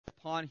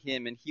upon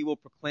him, and he will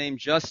proclaim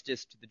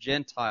justice to the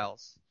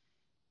Gentiles.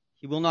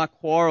 He will not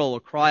quarrel or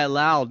cry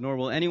aloud, nor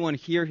will anyone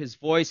hear his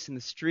voice in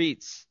the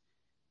streets.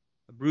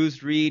 A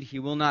bruised reed he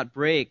will not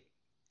break,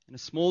 and a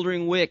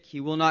smoldering wick he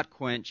will not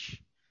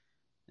quench,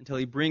 until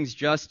he brings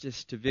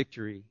justice to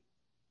victory.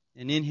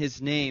 And in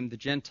his name the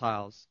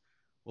Gentiles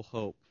will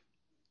hope.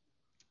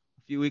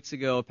 A few weeks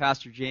ago,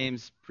 Pastor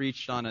James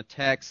preached on a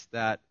text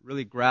that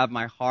really grabbed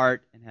my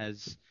heart and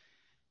has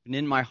been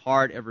in my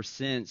heart ever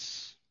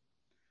since.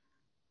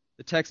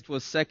 The text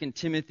was 2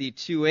 Timothy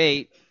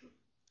 2:8.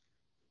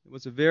 It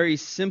was a very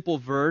simple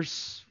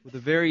verse with a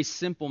very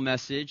simple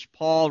message.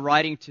 Paul,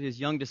 writing to his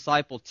young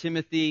disciple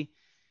Timothy,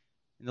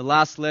 in the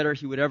last letter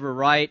he would ever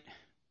write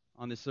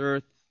on this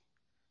earth,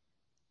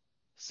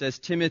 says,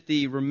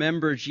 Timothy,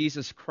 remember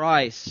Jesus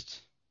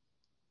Christ.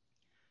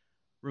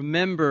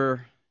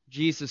 Remember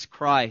Jesus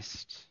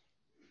Christ.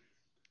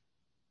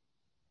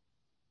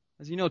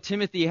 As you know,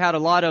 Timothy had a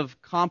lot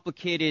of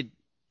complicated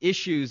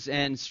issues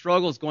and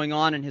struggles going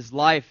on in his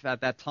life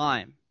at that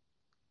time.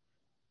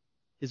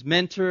 His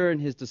mentor and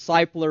his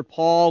discipler,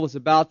 Paul, was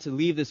about to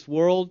leave this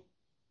world.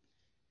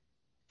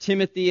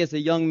 Timothy, as a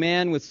young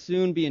man, would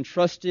soon be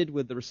entrusted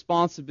with the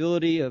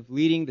responsibility of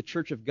leading the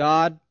church of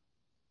God.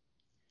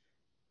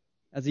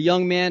 As a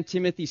young man,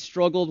 Timothy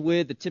struggled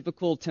with the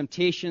typical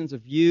temptations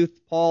of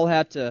youth. Paul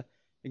had to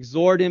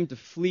exhort him to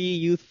flee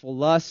youthful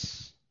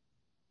lusts.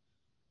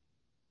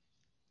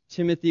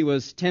 Timothy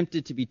was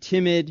tempted to be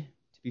timid,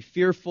 to be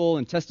fearful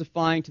in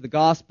testifying to the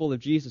gospel of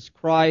Jesus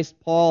Christ.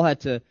 Paul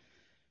had to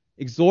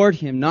exhort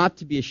him not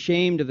to be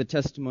ashamed of the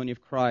testimony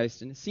of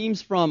Christ. And it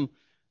seems from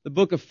the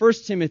book of 1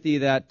 Timothy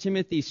that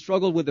Timothy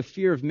struggled with the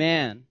fear of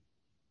man.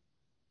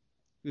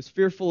 He was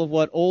fearful of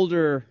what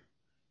older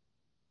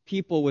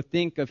people would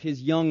think of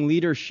his young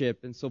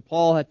leadership. And so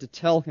Paul had to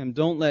tell him,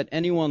 don't let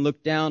anyone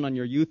look down on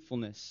your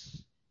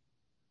youthfulness.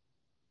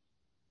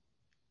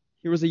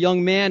 Here was a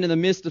young man in the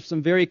midst of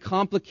some very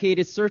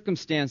complicated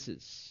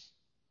circumstances.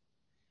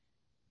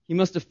 He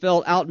must have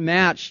felt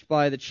outmatched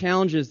by the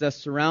challenges that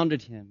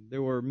surrounded him.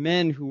 There were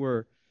men who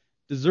were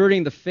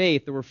deserting the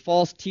faith. There were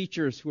false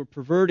teachers who were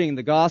perverting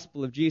the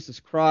gospel of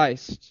Jesus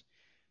Christ.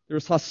 There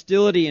was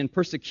hostility and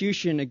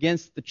persecution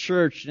against the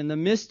church. And in the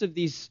midst of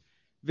these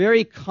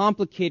very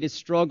complicated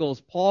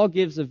struggles, Paul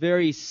gives a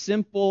very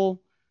simple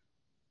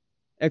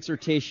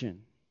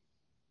exhortation.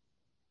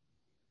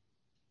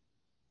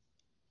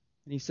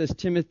 And he says,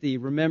 Timothy,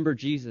 remember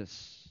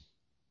Jesus.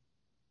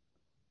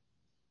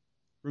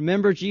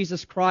 Remember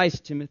Jesus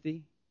Christ,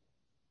 Timothy.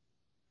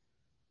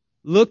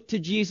 Look to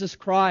Jesus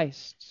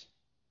Christ.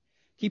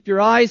 Keep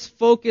your eyes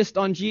focused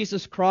on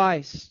Jesus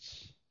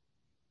Christ.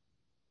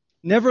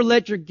 Never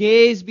let your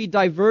gaze be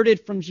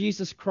diverted from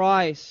Jesus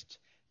Christ.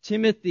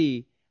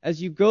 Timothy,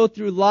 as you go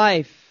through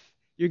life,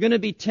 you're going to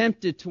be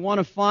tempted to want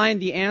to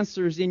find the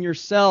answers in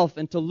yourself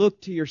and to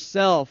look to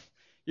yourself.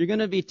 You're going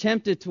to be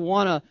tempted to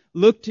want to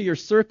look to your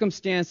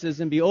circumstances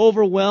and be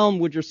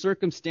overwhelmed with your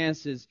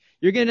circumstances.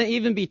 You're going to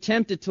even be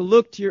tempted to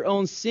look to your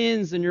own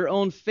sins and your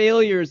own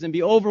failures and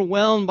be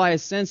overwhelmed by a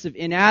sense of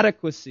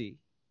inadequacy.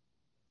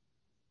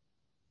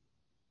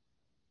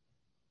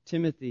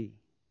 Timothy,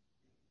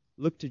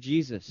 look to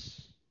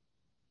Jesus.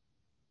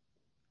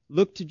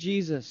 Look to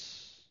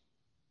Jesus.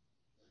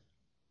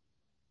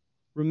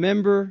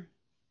 Remember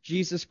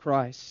Jesus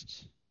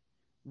Christ,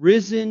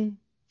 risen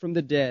from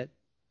the dead,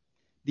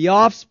 the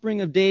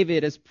offspring of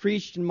David, as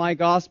preached in my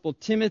gospel.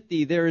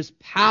 Timothy, there is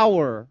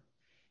power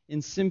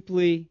in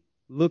simply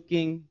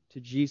looking to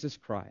Jesus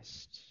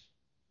Christ.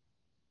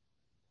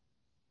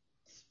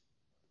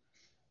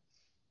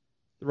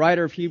 The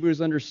writer of Hebrews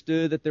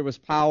understood that there was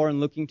power in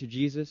looking to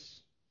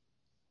Jesus.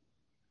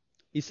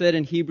 He said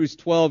in Hebrews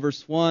 12,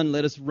 verse 1,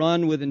 let us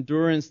run with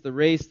endurance the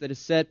race that is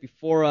set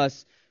before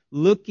us,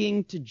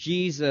 looking to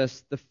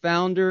Jesus, the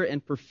founder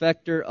and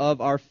perfecter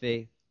of our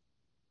faith.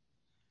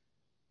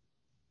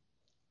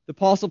 The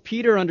Apostle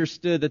Peter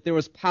understood that there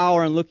was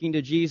power in looking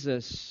to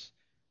Jesus.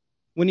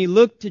 When he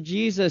looked to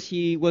Jesus,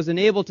 he was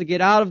enabled to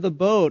get out of the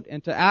boat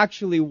and to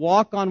actually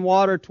walk on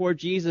water toward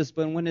Jesus.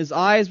 But when his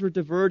eyes were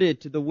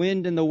diverted to the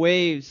wind and the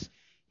waves,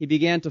 he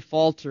began to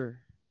falter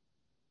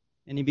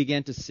and he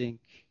began to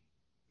sink.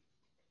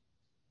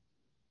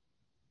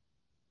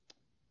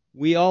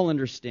 We all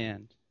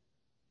understand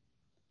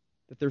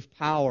that there's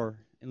power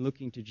in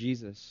looking to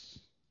Jesus.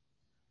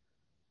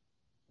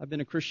 I've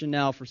been a Christian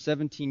now for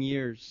 17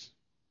 years.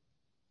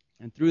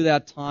 And through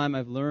that time,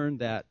 I've learned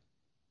that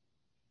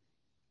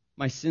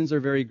my sins are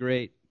very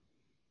great.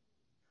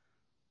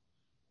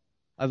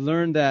 I've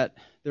learned that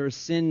there is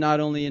sin not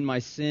only in my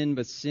sin,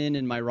 but sin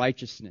in my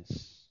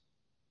righteousness.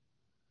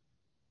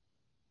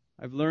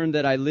 I've learned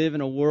that I live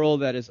in a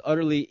world that is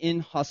utterly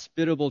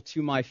inhospitable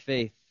to my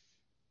faith.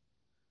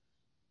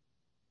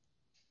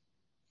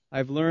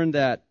 I've learned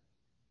that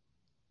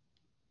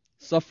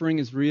suffering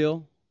is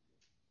real.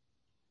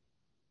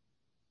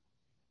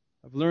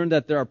 I've learned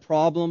that there are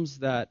problems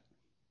that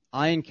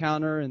I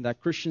encounter and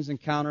that Christians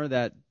encounter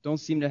that don't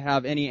seem to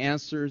have any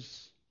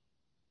answers.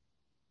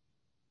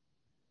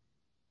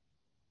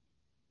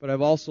 But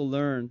I've also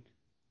learned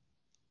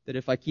that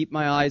if I keep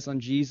my eyes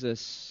on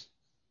Jesus,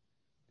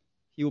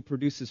 He will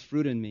produce His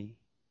fruit in me.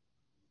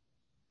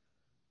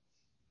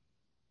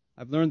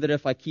 I've learned that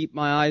if I keep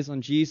my eyes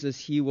on Jesus,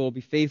 He will be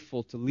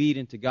faithful to lead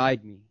and to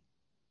guide me.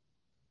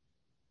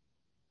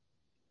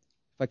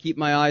 If I keep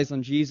my eyes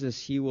on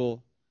Jesus, He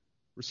will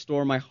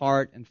restore my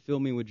heart and fill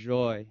me with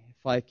joy.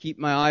 If I keep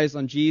my eyes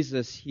on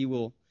Jesus, He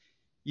will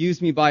use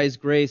me by His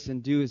grace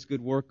and do His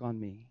good work on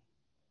me.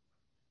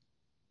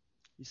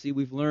 You see,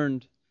 we've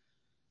learned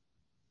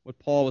what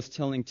Paul was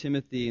telling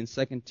Timothy in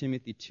 2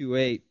 Timothy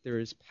 2:8. There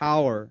is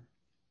power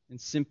in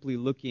simply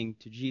looking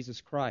to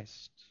Jesus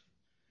Christ.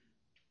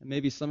 And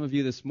maybe some of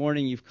you this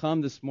morning, you've come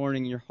this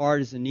morning and your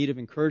heart is in need of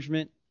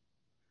encouragement.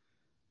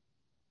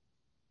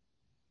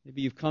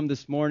 Maybe you've come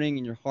this morning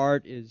and your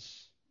heart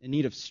is in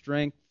need of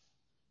strength.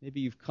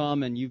 Maybe you've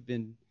come and you've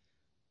been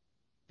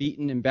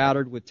beaten and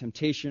battered with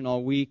temptation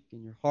all week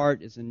and your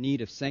heart is in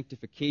need of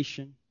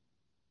sanctification.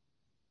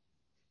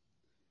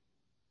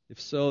 If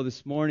so,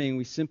 this morning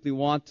we simply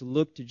want to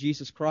look to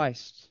Jesus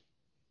Christ,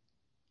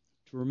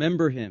 to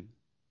remember Him,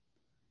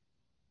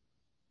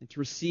 and to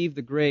receive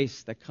the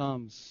grace that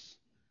comes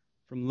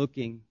from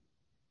looking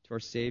to our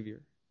Savior.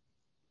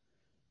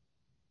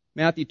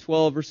 Matthew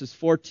 12, verses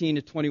 14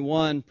 to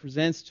 21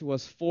 presents to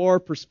us 4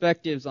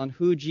 perspectives on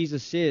who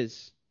Jesus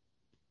is,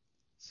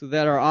 so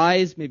that our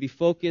eyes may be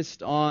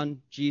focused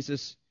on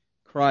Jesus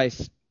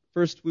Christ.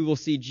 First, we will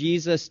see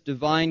Jesus,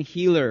 divine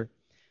healer.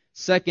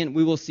 Second,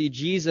 we will see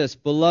Jesus,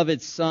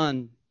 beloved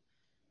Son.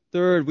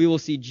 Third, we will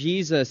see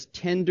Jesus,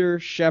 tender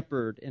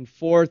shepherd. And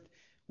fourth,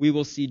 we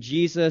will see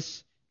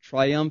Jesus,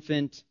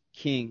 triumphant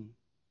King.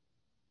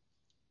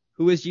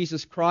 Who is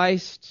Jesus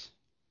Christ?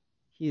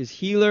 He is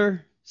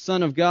healer,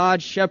 Son of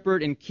God,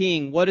 shepherd, and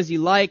King. What is He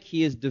like?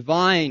 He is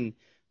divine,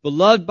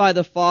 beloved by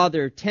the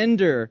Father,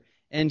 tender,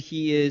 and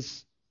He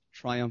is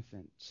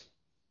triumphant.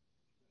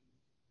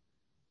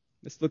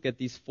 Let's look at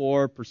these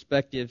 4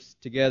 perspectives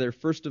together.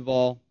 First of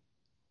all,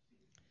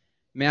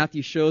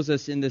 Matthew shows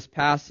us in this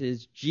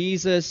passage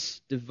Jesus,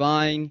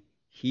 divine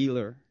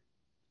healer.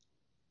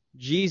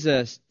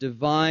 Jesus,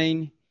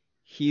 divine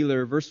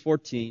healer. Verse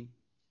 14.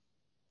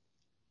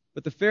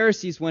 But the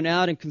Pharisees went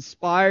out and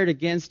conspired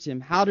against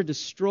Him, how to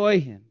destroy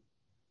Him.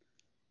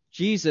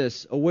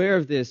 Jesus, aware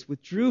of this,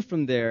 withdrew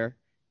from there,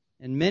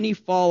 and many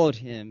followed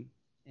Him,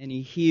 and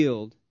He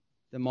healed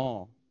them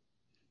all.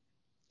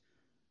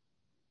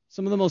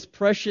 Some of the most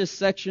precious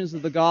sections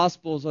of the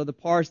Gospels are the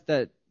parts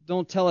that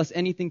don't tell us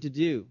anything to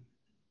do.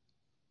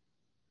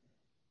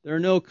 There are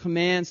no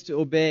commands to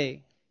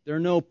obey. There are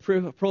no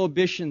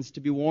prohibitions to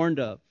be warned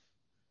of.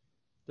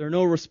 There are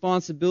no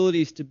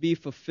responsibilities to be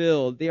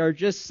fulfilled. They are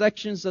just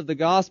sections of the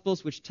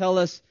Gospels which tell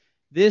us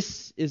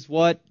this is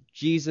what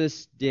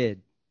Jesus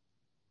did.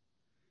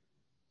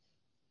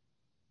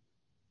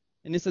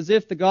 And it's as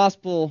if the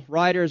Gospel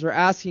writers are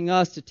asking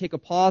us to take a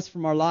pause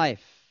from our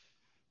life,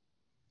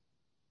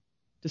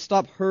 to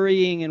stop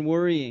hurrying and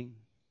worrying,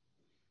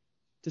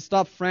 to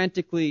stop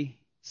frantically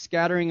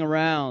scattering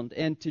around,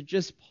 and to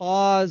just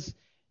pause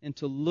and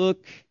to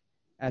look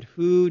at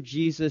who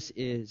Jesus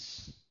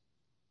is.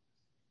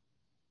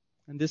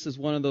 And this is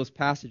one of those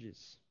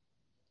passages.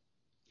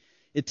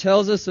 It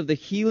tells us of the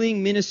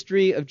healing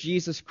ministry of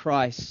Jesus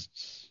Christ.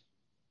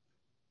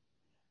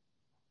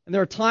 And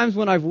there are times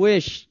when I've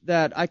wished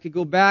that I could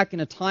go back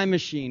in a time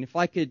machine, if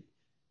I could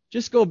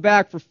just go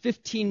back for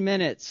 15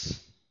 minutes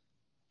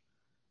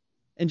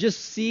and just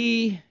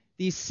see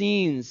these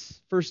scenes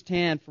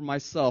firsthand for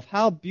myself.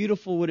 How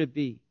beautiful would it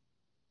be?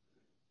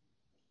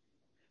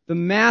 The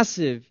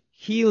massive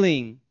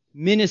healing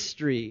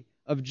ministry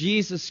of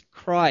Jesus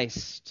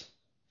Christ,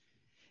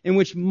 in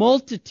which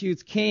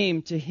multitudes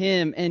came to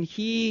Him, and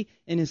He,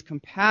 in His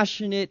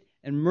compassionate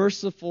and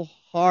merciful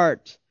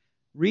heart,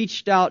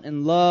 reached out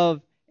in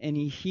love, and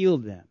He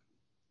healed them.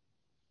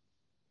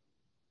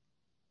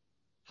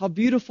 How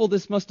beautiful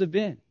this must have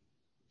been.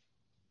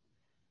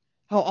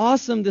 How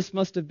awesome this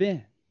must have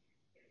been.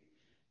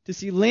 To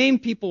see lame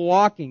people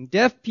walking,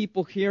 deaf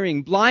people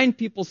hearing, blind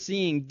people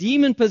seeing,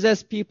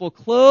 demon-possessed people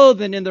clothed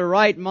and in their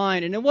right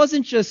mind. And it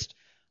wasn't just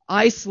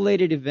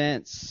isolated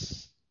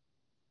events.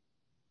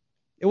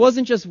 It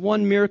wasn't just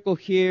one miracle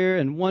here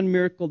and one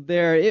miracle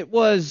there. It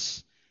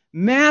was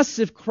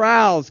massive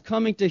crowds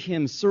coming to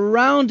Him,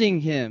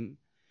 surrounding Him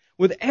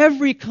with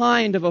every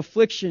kind of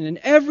affliction and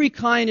every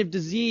kind of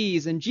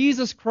disease. And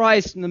Jesus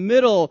Christ in the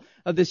middle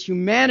of this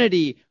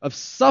humanity of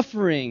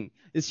suffering,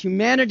 this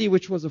humanity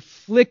which was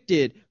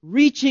afflicted,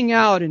 reaching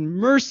out in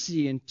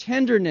mercy and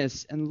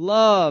tenderness and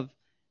love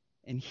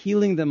and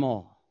healing them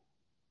all.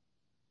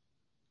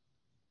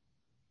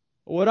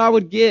 What I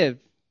would give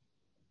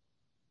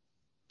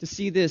to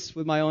see this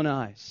with my own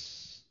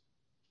eyes.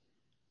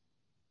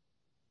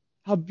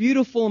 How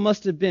beautiful it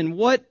must have been.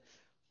 What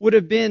would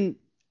have been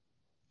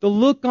the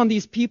look on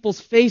these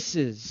people's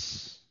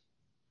faces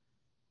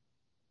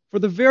for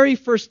the very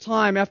first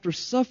time after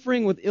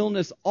suffering with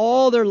illness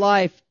all their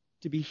life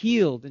to be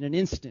healed in an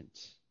instant.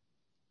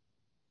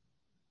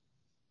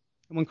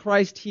 And when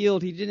Christ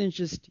healed, He didn't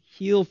just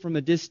heal from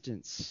a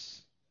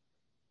distance,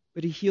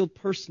 but He healed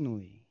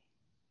personally.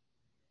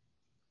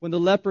 when the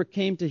leper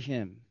came to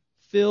him,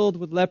 filled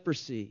with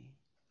leprosy,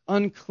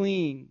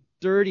 unclean,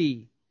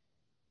 dirty,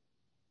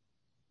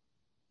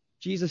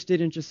 Jesus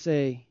didn't just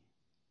say,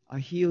 I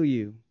heal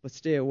you, but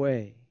stay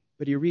away.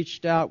 But he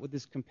reached out with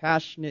his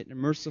compassionate and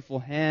merciful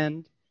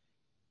hand,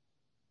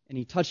 and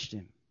he touched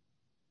him.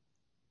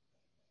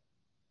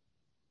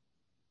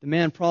 The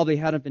man probably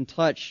hadn't been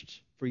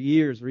touched for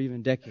years or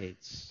even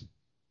decades.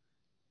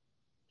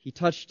 He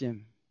touched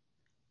him,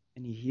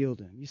 and he healed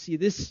him. You see,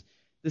 this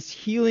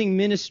healing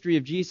ministry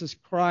of Jesus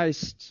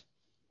Christ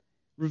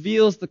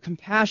reveals the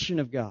compassion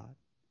of God.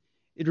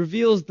 It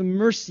reveals the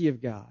mercy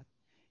of God.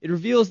 It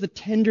reveals the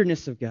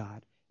tenderness of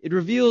God. It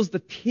reveals the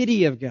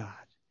pity of God.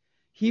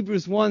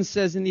 Hebrews 1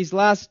 says, in these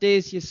last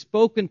days He has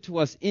spoken to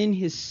us in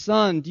His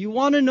Son. Do you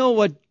want to know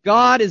what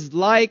God is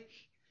like?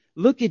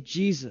 Look at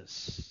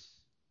Jesus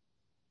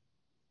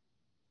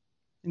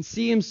and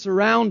see Him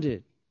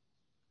surrounded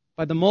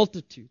by the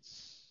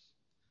multitudes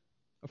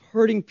of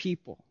hurting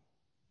people,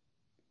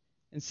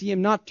 and see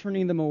Him not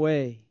turning them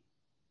away,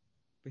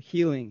 but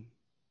healing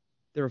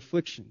their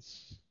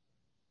afflictions.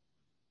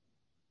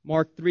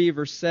 Mark 3,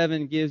 verse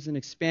 7 gives an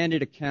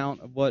expanded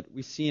account of what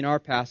we see in our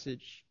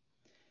passage.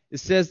 It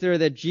says there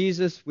that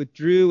Jesus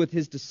withdrew with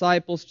His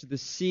disciples to the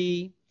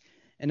sea,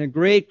 and a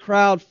great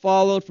crowd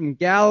followed from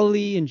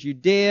Galilee and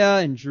Judea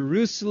and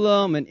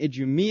Jerusalem and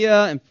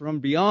Idumea and from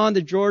beyond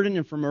the Jordan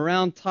and from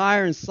around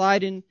Tyre and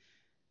Sidon.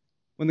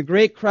 When the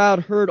great crowd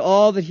heard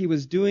all that He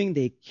was doing,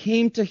 they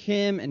came to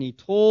Him, and He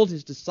told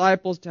His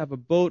disciples to have a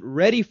boat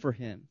ready for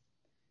Him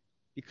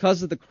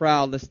because of the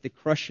crowd, lest they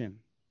crush Him.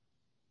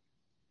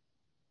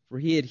 For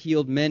He had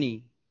healed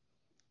many,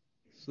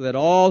 so that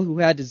all who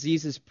had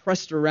diseases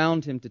pressed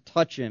around Him to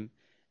touch Him.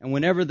 And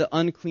whenever the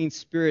unclean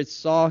spirits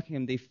saw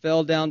Him, they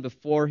fell down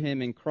before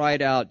Him and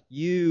cried out,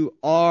 You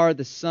are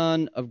the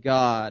Son of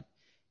God.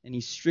 And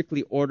He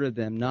strictly ordered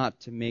them not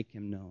to make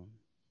Him known.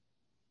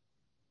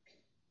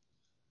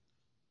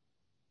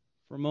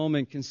 For a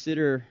moment,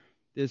 consider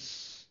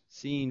this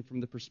scene from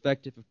the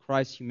perspective of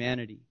Christ's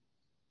humanity.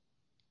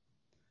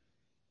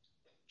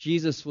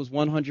 Jesus was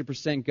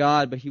 100%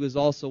 God, but He was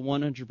also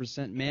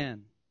 100%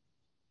 man.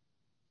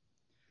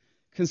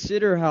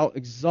 Consider how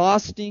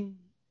exhausting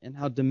and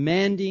how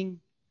demanding,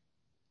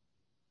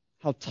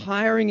 how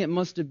tiring it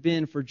must have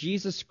been for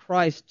Jesus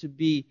Christ to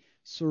be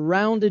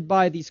surrounded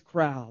by these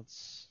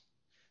crowds,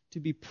 to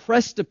be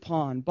pressed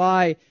upon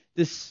by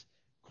this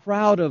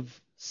crowd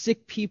of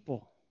sick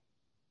people.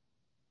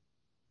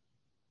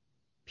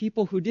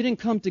 People who didn't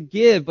come to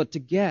give, but to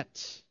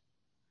get.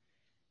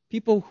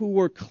 People who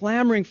were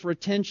clamoring for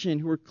attention,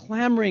 who were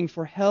clamoring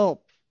for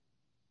help.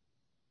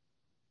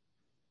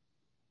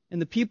 And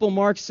the people,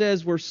 Mark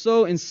says, were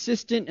so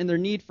insistent in their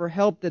need for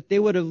help that they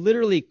would have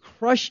literally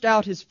crushed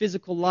out His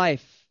physical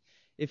life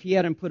if He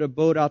hadn't put a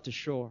boat out to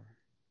shore.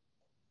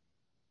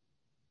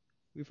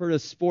 We've heard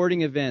of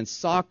sporting events,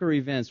 soccer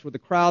events, where the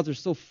crowds are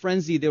so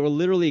frenzied they will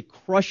literally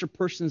crush a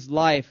person's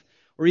life,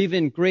 or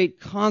even great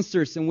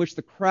concerts in which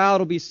the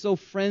crowd will be so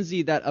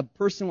frenzied that a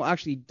person will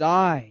actually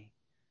die.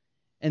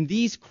 And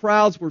these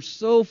crowds were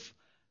so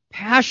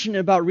passionate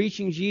about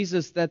reaching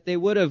Jesus that they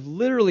would have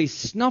literally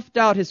snuffed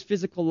out His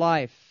physical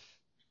life.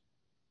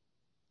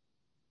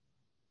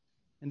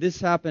 And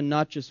this happened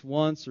not just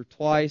once or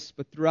twice,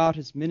 but throughout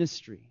His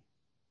ministry.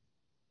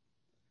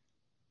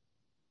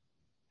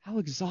 How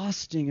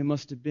exhausting it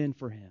must have been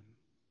for Him.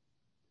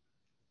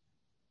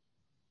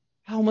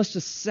 How it must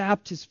have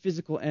sapped His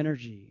physical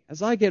energy.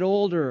 As I get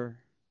older,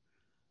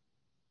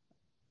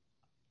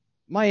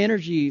 my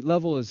energy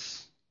level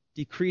is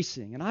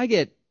decreasing, and I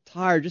get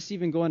tired just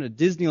even going to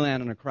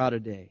Disneyland on a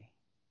crowded day.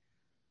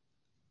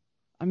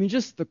 I mean,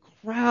 just the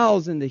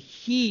crowds and the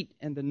heat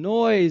and the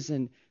noise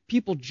and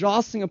people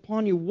jostling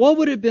upon you. What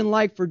would it have been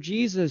like for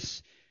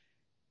Jesus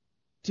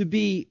to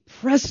be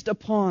pressed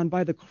upon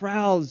by the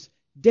crowds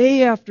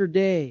day after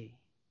day?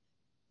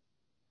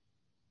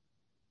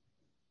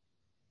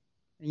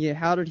 And yet,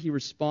 how did He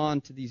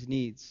respond to these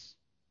needs?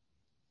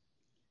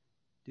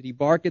 Did He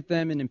bark at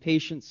them in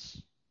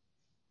impatience?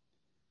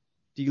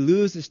 Did He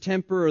lose His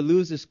temper or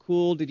lose His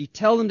cool? Did He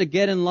tell them to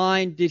get in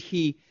line? Did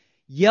He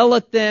yell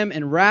at them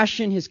and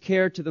ration His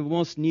care to the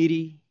most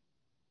needy?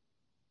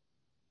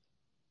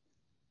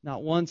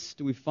 Not once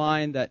do we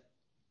find that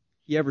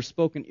He ever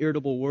spoke an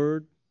irritable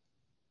word.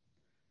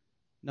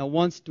 Not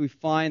once do we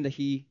find that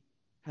He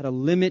had a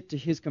limit to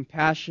His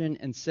compassion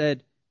and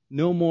said,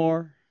 no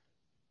more.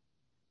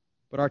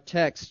 But our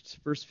text,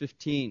 verse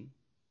 15,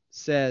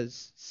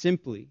 says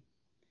simply,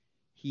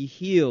 He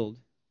healed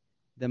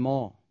them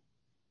all.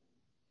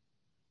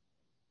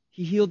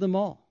 He healed them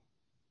all.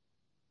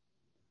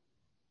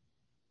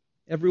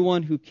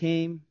 Everyone who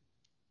came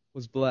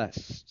was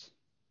blessed,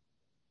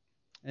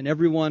 and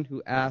everyone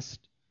who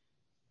asked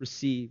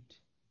received.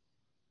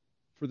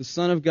 For the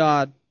Son of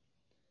God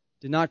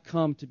did not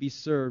come to be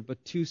served,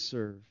 but to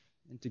serve,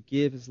 and to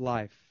give His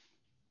life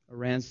a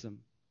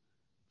ransom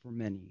for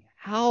many.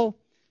 How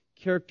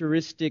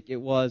characteristic it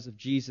was of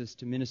Jesus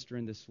to minister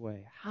in this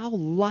way. How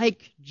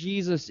like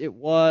Jesus it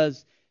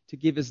was to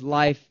give His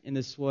life in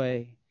this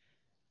way.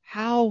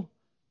 How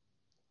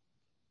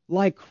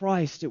like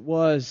Christ it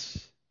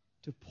was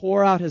to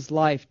pour out his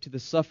life to the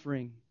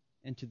suffering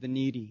and to the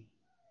needy.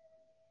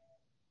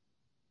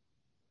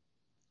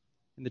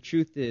 And the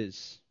truth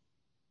is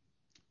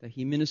that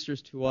he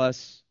ministers to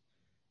us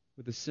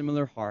with a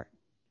similar heart,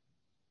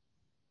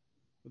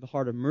 with a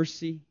heart of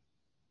mercy,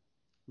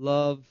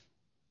 love,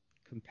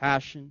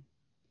 compassion,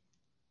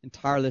 and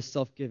tireless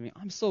self-giving.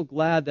 I'm so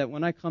glad that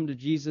when I come to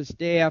Jesus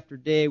day after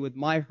day with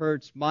my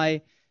hurts,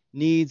 my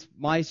needs,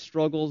 my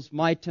struggles,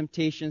 my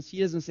temptations, he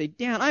doesn't say,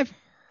 Dan, I've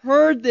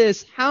heard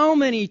this how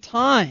many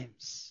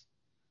times?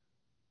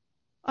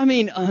 I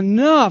mean,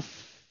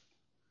 enough.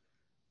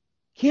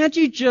 Can't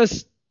you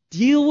just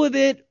deal with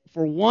it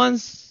for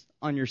once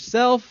on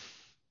yourself?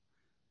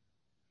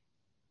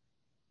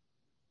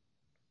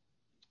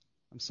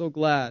 I'm so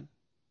glad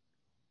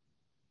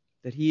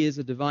that he is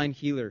a divine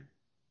healer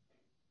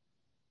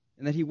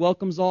and that he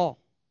welcomes all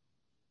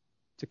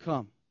to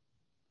come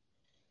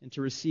and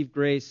to receive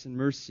grace and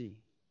mercy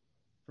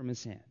from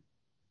his hand.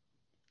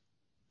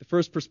 The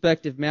first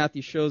perspective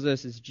Matthew shows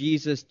us is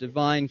Jesus,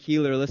 divine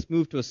healer. Let's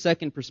move to a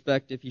second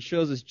perspective. He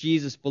shows us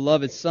Jesus,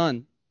 beloved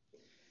Son.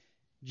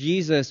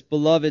 Jesus,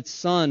 beloved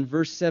Son,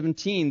 verse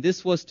 17.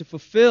 This was to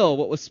fulfill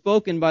what was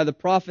spoken by the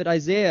prophet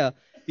Isaiah.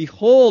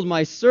 Behold,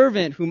 my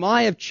servant, whom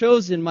I have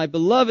chosen, my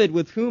beloved,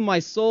 with whom my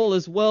soul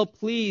is well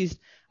pleased.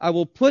 I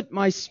will put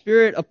my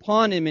spirit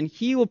upon him, and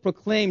he will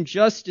proclaim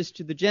justice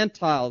to the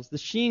Gentiles. The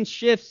sheen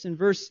shifts in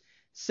verse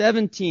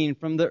 17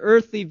 from the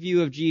earthly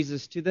view of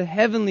Jesus to the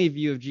heavenly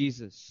view of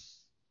Jesus.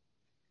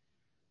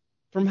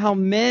 From how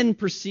men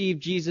perceive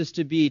Jesus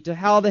to be to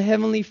how the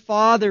Heavenly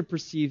Father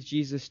perceives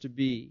Jesus to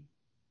be.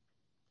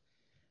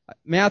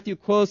 Matthew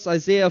quotes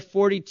Isaiah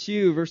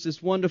 42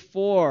 verses 1 to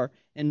 4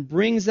 and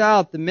brings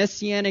out the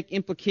messianic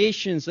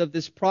implications of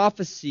this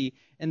prophecy.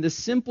 And the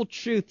simple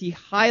truth he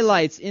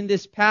highlights in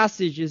this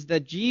passage is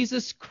that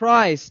Jesus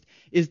Christ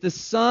is the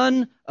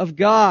Son of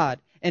God.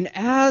 And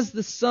as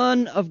the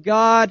Son of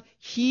God,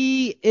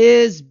 he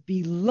is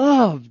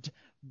beloved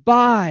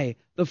by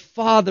the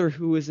Father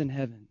who is in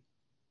heaven.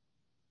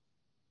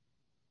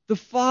 The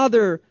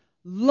Father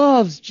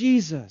loves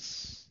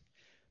Jesus.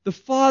 The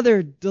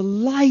Father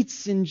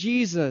delights in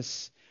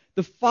Jesus.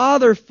 The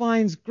Father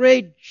finds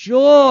great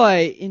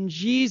joy in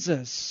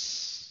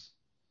Jesus.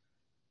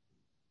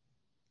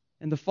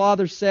 And the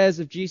Father says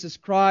of Jesus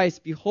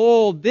Christ,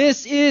 behold,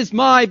 this is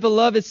my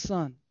beloved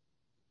Son.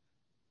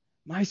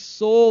 My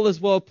soul is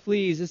well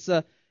pleased. It's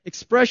an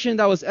expression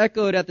that was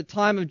echoed at the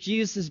time of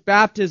Jesus'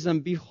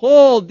 baptism.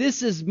 Behold,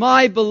 this is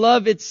my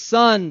beloved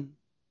Son.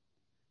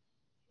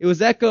 It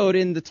was echoed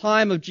in the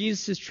time of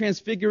Jesus'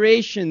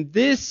 transfiguration.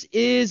 This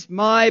is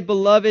my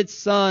beloved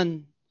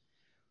Son,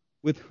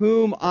 with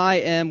whom I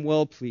am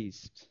well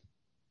pleased.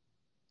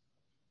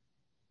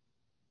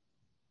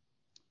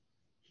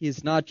 He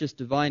is not just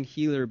divine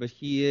healer, but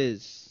he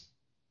is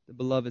the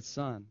beloved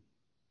Son.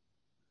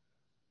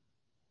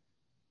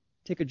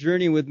 Take a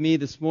journey with me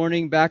this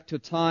morning back to a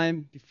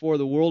time before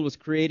the world was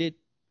created.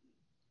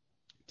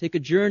 Take a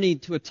journey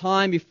to a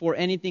time before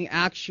anything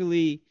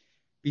actually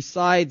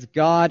besides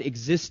God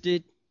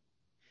existed.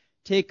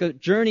 Take a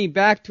journey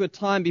back to a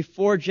time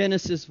before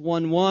Genesis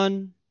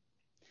 1:1,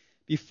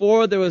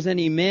 before there was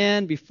any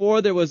man,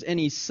 before there was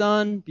any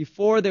sun,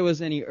 before there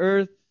was any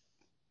earth,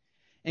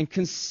 and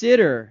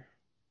consider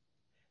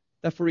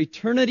that for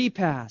eternity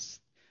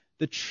past,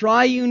 the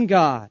triune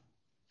God,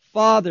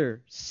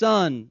 Father,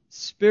 Son,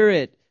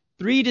 Spirit,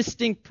 three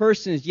distinct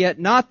persons, yet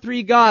not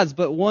three gods,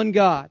 but one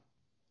God,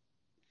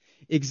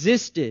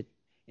 existed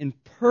in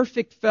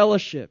perfect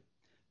fellowship,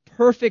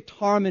 perfect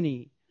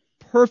harmony,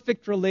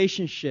 perfect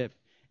relationship,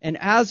 and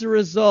as a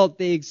result,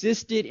 they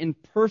existed in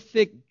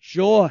perfect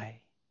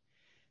joy,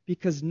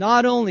 because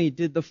not only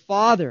did the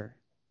Father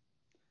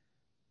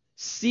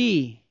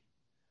see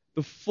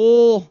the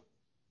full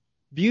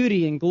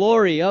beauty and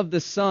glory of the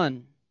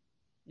Son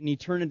in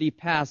eternity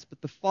past,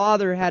 but the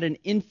Father had an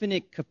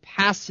infinite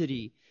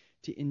capacity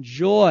to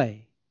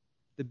enjoy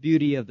the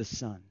beauty of the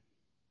Son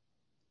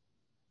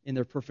in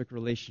their perfect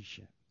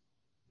relationship.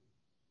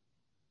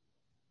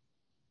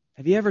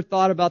 Have you ever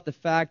thought about the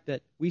fact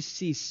that we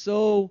see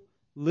so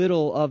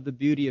little of the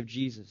beauty of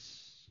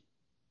Jesus?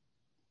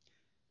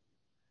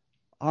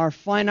 Our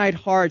finite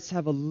hearts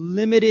have a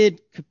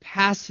limited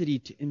capacity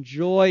to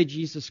enjoy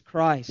Jesus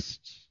Christ.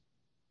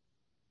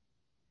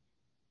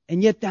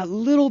 And yet that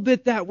little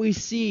bit that we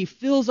see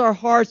fills our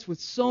hearts with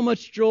so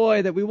much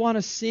joy that we want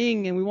to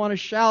sing and we want to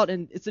shout.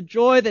 And it's a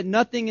joy that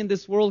nothing in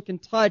this world can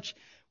touch.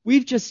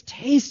 We've just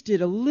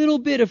tasted a little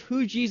bit of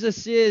who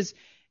Jesus is,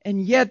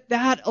 and yet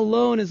that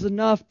alone is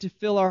enough to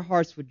fill our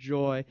hearts with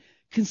joy.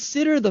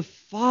 Consider the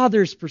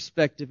Father's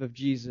perspective of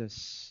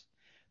Jesus.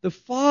 The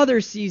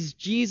Father sees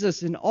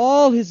Jesus in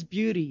all his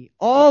beauty,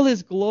 all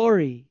his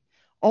glory,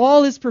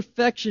 all his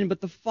perfection, but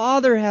the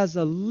Father has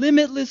a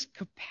limitless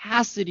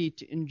capacity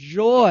to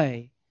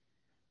enjoy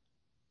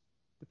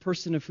the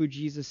person of who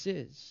Jesus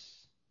is.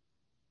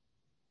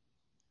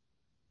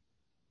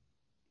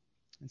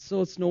 And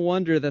so it's no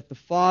wonder that the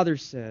Father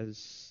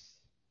says,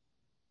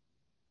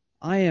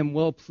 I am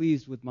well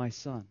pleased with my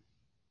Son.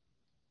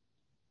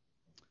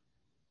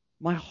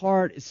 My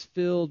heart is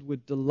filled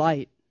with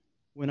delight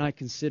when I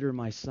consider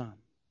my son.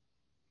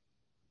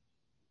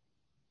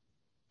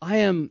 I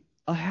am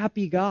a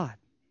happy God.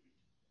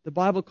 The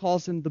Bible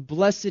calls him the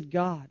blessed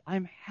God.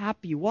 I'm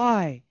happy.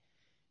 Why?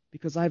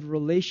 Because I have a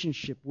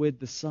relationship with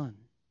the Son.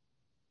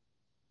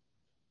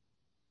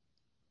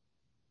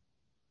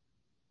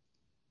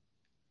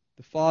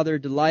 The Father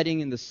delighting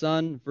in the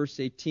Son, verse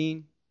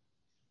 18,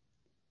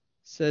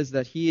 says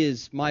that he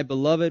is my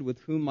beloved with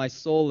whom my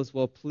soul is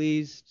well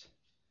pleased.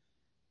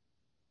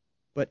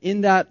 But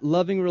in that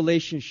loving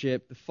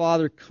relationship, the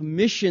Father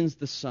commissions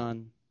the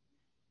Son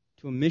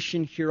to a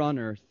mission here on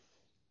earth,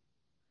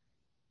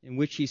 in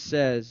which he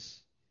says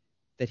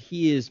that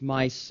he is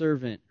my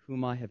servant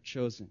whom I have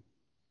chosen.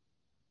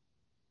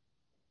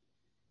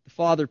 The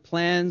Father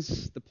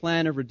plans the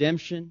plan of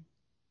redemption.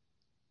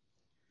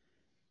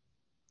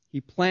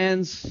 He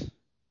plans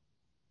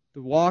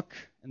the walk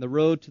and the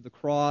road to the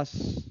cross,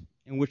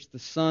 in which the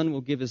Son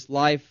will give his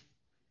life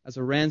as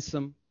a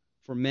ransom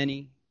for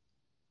many.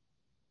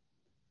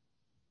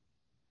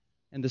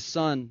 And the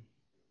Son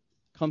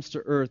comes to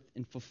earth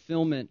in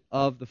fulfillment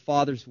of the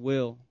Father's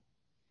will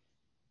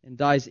and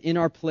dies in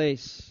our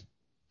place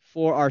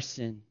for our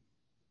sin,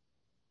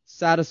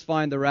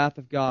 satisfying the wrath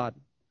of God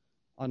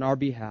on our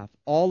behalf.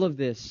 All of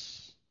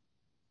this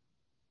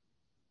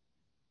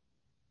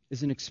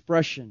is an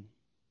expression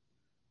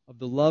of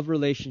the love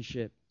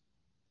relationship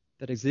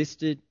that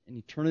existed in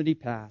eternity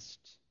past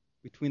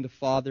between the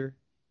Father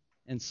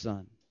and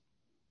Son.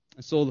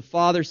 And so the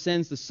Father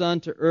sends the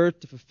Son to earth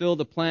to fulfill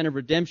the plan of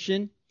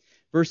redemption.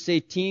 Verse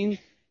 18,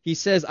 he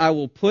says, I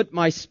will put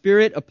my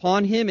Spirit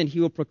upon him, and he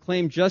will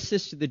proclaim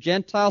justice to the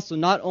Gentiles. So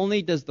not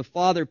only does the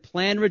Father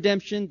plan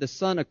redemption, the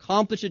Son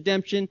accomplish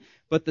redemption,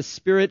 but the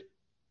Spirit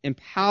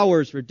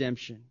empowers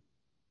redemption.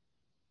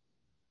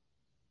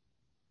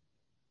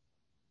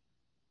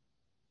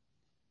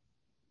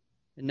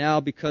 And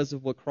now, because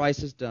of what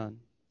Christ has done,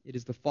 it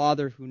is the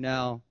Father who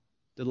now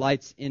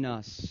delights in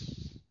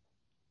us,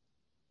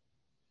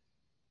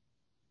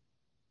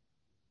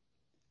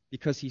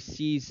 because he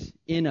sees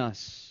in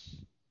us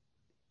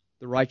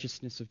the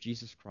righteousness of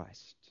Jesus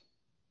Christ.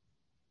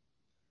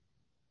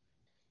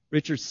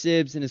 Richard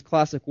Sibbes, in his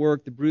classic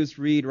work, The Bruised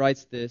Reed,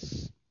 writes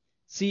this: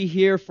 See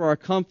here for our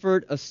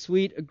comfort a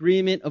sweet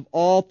agreement of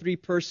all three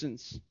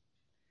persons.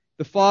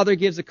 The Father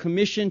gives a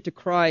commission to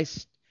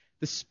Christ.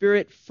 The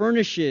Spirit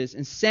furnishes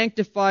and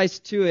sanctifies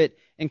to it,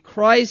 and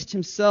Christ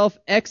himself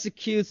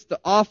executes the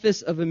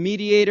office of a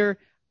mediator.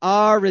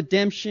 Our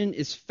redemption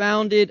is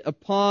founded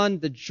upon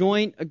the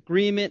joint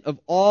agreement of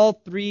all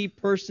three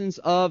persons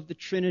of the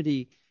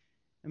Trinity.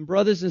 And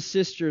brothers and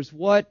sisters,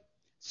 what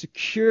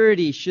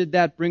security should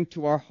that bring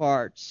to our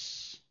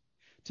hearts?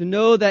 To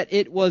know that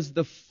it was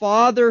the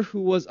Father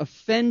who was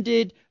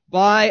offended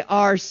by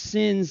our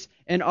sins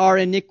and our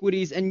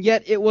iniquities, and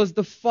yet it was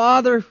the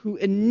Father who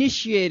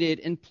initiated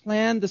and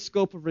planned the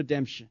scope of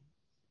redemption.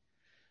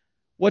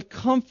 What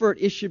comfort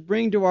it should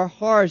bring to our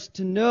hearts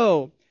to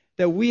know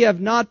that we have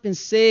not been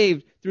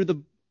saved through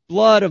the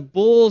blood of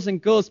bulls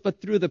and goats,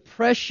 but through the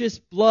precious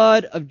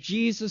blood of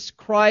Jesus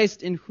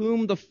Christ, in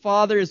whom the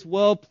Father is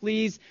well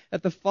pleased,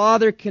 that the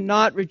Father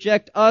cannot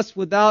reject us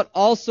without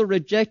also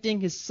rejecting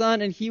his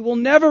Son, and he will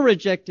never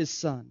reject his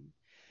Son.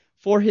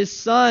 For his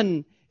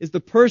Son is the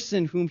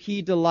person whom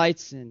he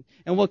delights in.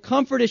 And what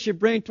comfort it should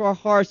bring to our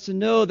hearts to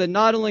know that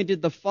not only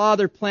did the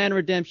Father plan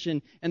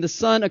redemption and the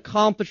Son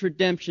accomplish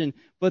redemption,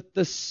 but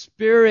the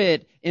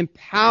Spirit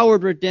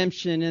empowered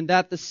redemption, and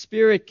that the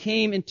Spirit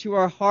came into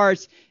our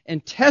hearts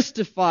and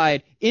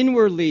testified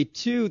inwardly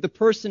to the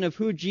person of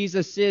who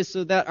Jesus is,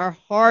 so that our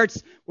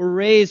hearts were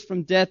raised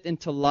from death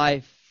into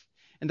life,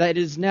 and that it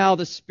is now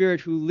the Spirit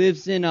who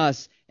lives in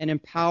us and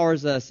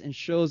empowers us and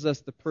shows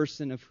us the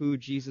person of who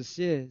Jesus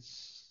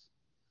is.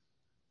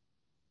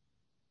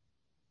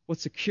 What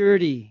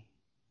security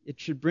it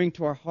should bring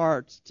to our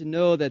hearts to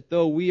know that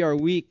though we are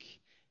weak,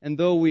 and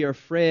though we are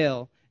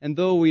frail, and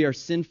though we are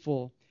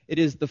sinful, it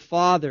is the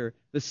Father,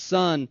 the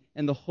Son,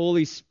 and the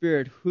Holy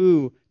Spirit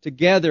who,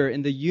 together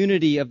in the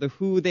unity of the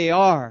who they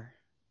are,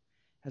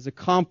 has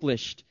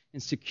accomplished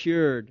and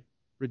secured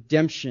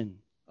redemption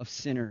of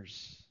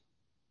sinners.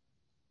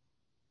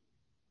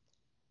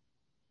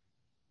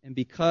 And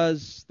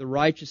because the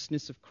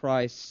righteousness of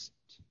Christ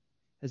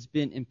has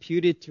been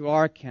imputed to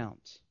our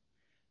account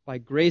by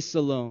grace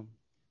alone,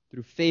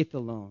 through faith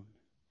alone,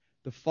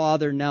 the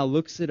Father now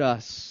looks at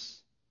us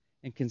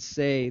and can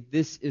say,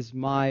 "This is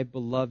my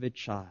beloved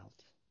child,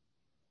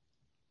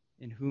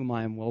 in whom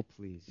I am well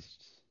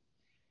pleased."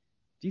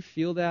 Do you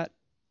feel that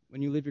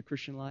when you live your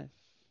Christian life?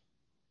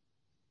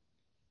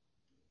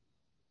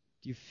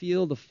 Do you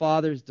feel the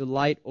Father's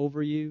delight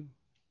over you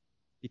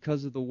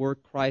because of the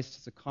work Christ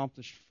has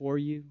accomplished for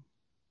you?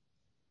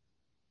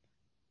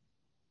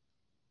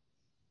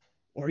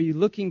 Or are you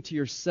looking to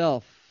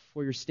yourself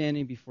where you're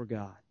standing before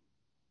God?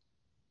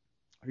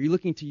 Are you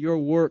looking to your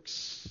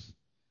works,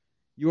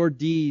 your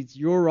deeds,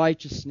 your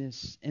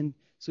righteousness, and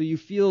so you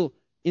feel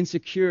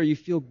insecure, you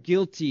feel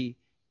guilty,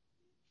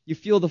 you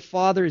feel the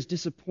Father is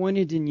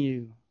disappointed in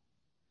you?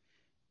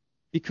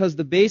 because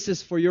the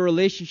basis for your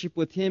relationship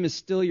with Him is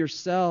still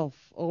yourself.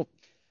 Oh,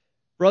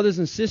 brothers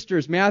and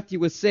sisters, Matthew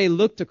would say,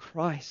 look to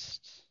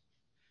Christ.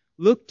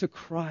 Look to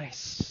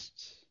Christ.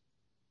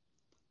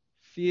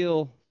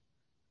 Feel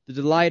the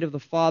delight of the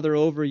Father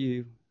over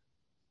you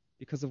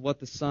because of what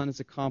the Son has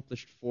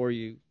accomplished for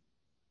you.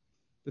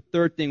 The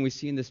third thing we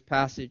see in this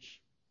passage,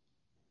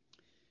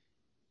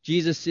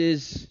 Jesus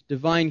is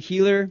divine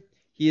healer,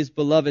 He is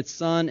beloved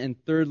Son, and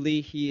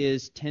thirdly, He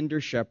is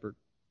tender shepherd.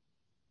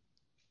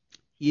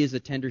 He is a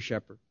tender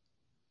shepherd.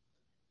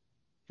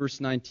 Verse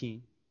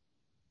 19.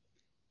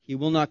 He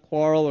will not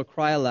quarrel or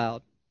cry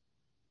aloud,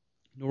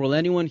 nor will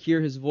anyone hear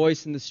His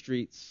voice in the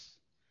streets.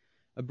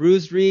 A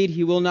bruised reed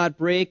He will not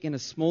break, and a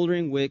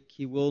smoldering wick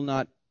He will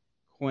not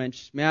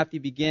quench.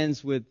 Matthew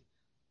begins with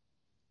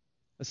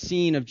a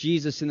scene of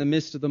Jesus in the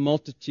midst of the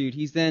multitude.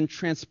 He then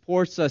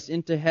transports us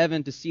into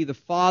heaven to see the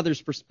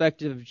Father's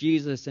perspective of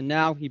Jesus, and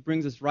now He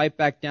brings us right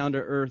back down to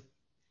earth.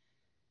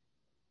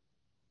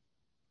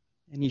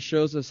 And He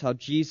shows us how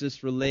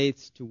Jesus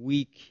relates to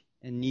weak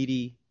and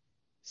needy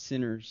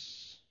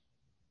sinners.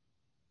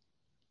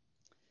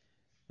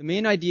 The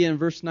main idea in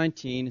verse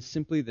 19 is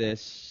simply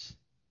this: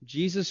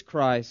 Jesus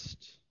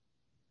Christ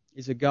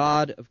is a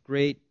God of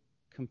great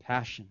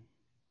compassion.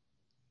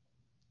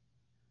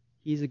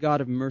 He's a God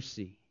of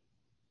mercy.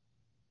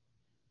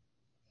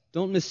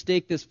 Don't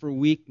mistake this for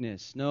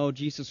weakness. No,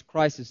 Jesus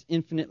Christ is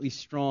infinitely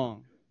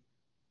strong.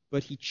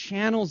 But He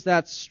channels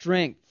that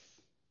strength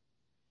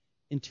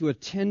into a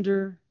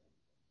tender,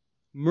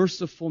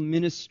 merciful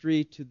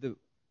ministry to the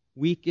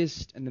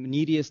weakest and the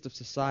neediest of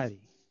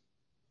society.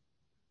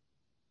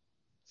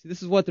 See,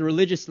 this is what the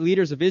religious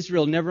leaders of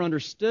Israel never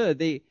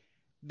understood.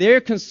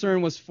 Their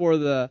concern was for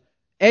the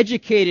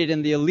educated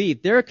and the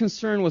elite. Their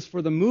concern was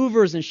for the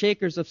movers and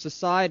shakers of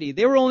society.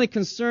 They were only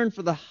concerned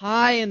for the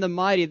high and the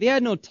mighty. They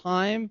had no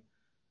time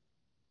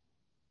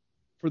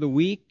for the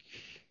weak.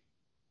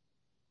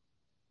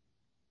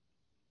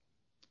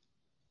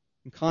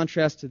 In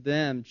contrast to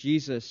them,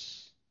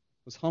 Jesus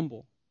was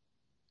humble.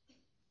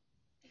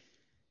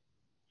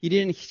 He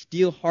didn't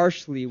deal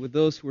harshly with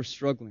those who were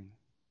struggling,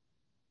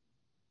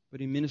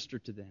 but He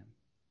ministered to them.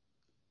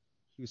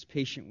 He was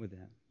patient with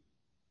them.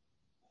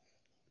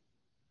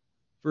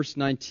 Verse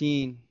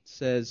 19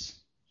 says,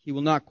 He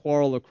will not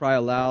quarrel or cry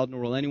aloud,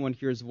 nor will anyone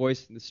hear His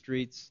voice in the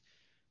streets.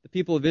 The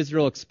people of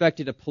Israel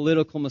expected a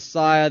political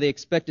Messiah. They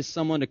expected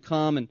someone to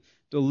come and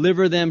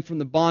deliver them from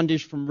the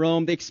bondage from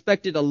Rome. They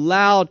expected a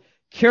loud,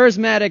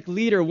 charismatic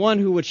leader, one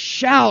who would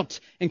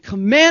shout and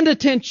command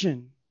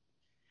attention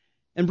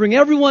and bring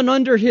everyone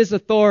under his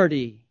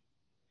authority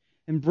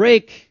and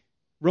break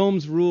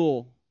Rome's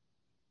rule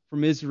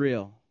from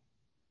Israel.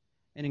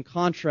 And in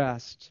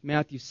contrast,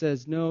 Matthew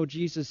says, no,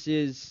 Jesus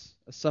is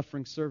a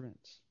suffering servant.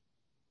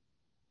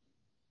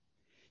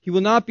 He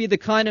will not be the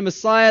kind of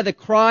Messiah that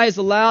cries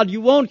aloud.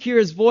 You won't hear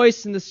His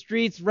voice in the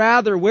streets.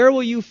 Rather, where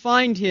will you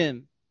find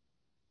Him?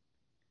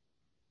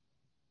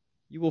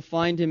 You will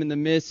find Him in the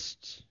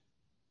midst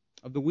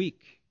of the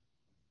weak,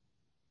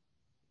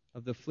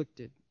 of the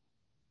afflicted.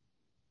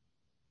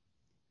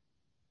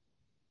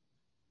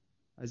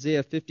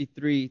 Isaiah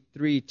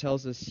 53:3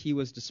 tells us He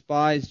was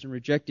despised and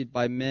rejected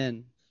by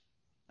men,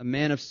 a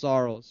man of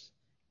sorrows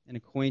and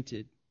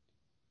acquainted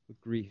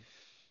with grief.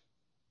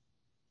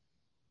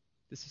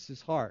 This is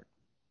His heart.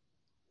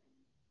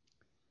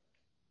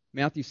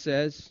 Matthew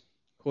says,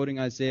 quoting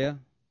Isaiah,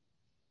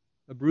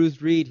 a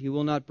bruised reed He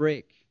will not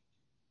break,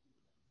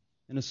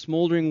 and a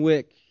smoldering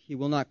wick He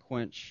will not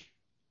quench.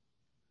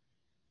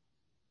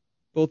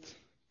 Both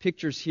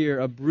pictures here,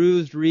 a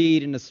bruised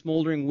reed and a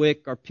smoldering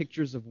wick, are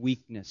pictures of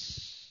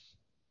weakness.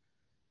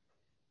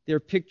 They're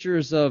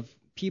pictures of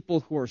people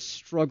who are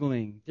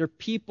struggling. They're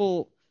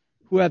people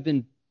who have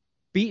been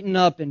beaten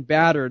up and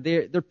battered.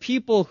 They're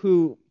people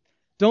who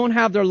don't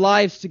have their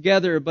lives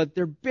together, but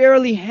they're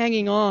barely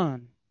hanging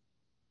on.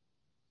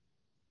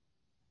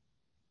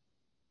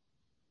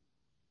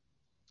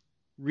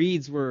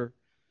 Reeds were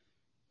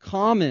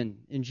common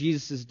in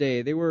Jesus'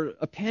 day. They were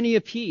a penny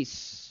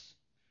apiece.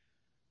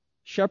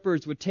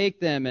 Shepherds would take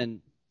them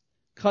and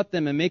cut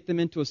them and make them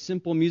into a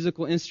simple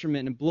musical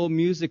instrument and blow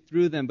music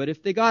through them. But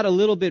if they got a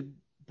little bit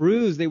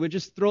bruised, they would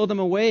just throw them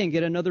away and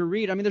get another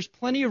reed. I mean, there's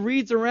plenty of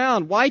reeds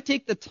around. Why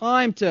take the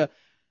time to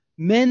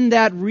mend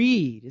that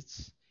reed?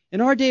 In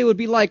our day, it would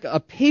be like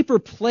a paper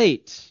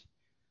plate.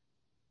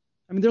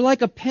 I mean, they're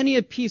like a penny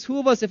apiece. Who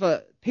of us, if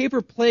a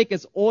paper plate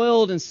gets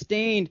oiled and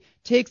stained,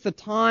 takes the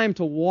time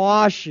to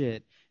wash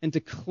it and to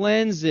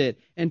cleanse it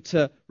and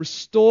to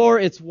restore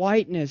its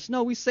whiteness?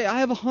 No, we say,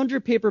 I have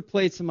 100 paper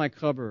plates in my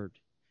cupboard.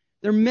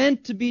 They're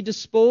meant to be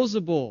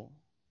disposable.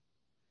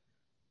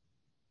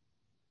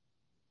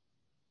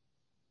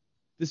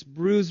 This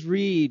bruised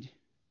reed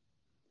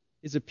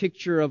is a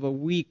picture of a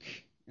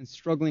weak and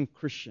struggling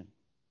Christian.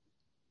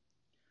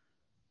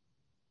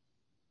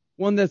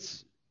 One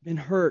that's been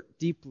hurt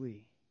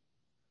deeply.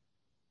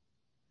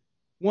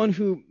 One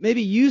who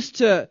maybe used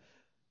to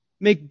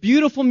make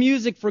beautiful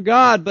music for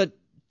God, but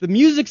the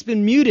music's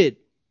been muted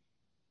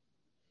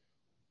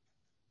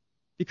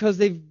because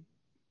they've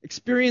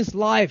experienced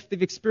life.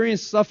 They've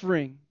experienced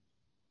suffering.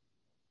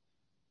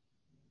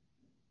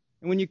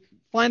 And when you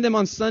find them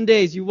on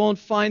Sundays, you won't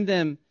find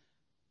them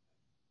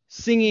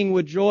singing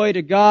with joy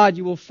to God.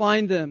 You will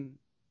find them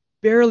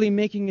barely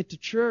making it to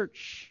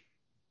church,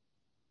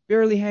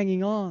 barely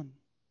hanging on.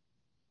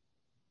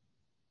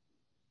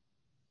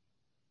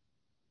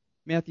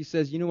 Matthew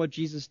says, you know what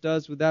Jesus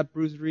does with that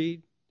bruised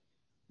reed?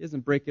 He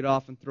doesn't break it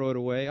off and throw it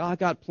away. Oh, I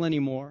got plenty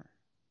more.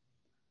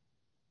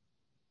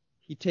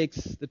 He takes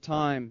the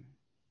time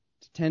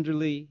to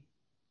tenderly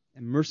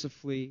and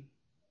mercifully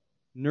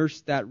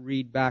nurse that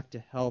reed back to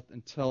health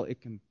until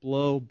it can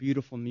blow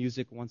beautiful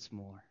music once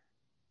more.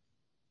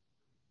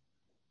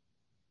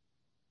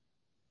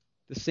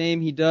 The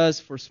same he does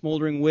for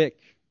smoldering wick,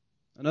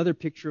 another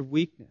picture of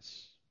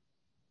weakness.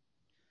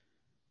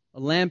 A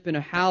lamp in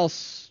a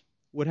house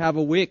would have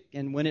a wick,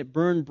 and when it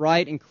burned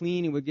bright and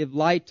clean, it would give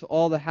light to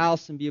all the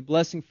house and be a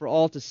blessing for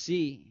all to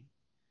see.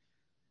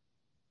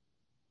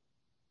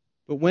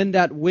 But when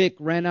that wick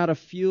ran out of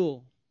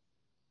fuel,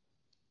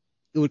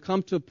 it would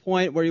come to a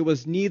point where it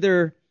was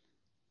neither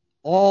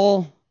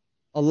all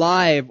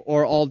alive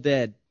or all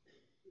dead.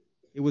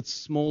 It would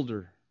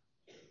smolder.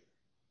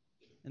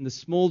 And the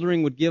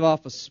smoldering would give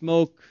off a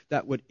smoke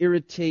that would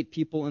irritate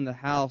people in the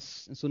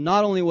house. And so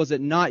not only was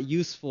it not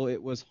useful,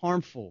 it was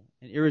harmful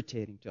and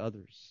irritating to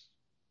others.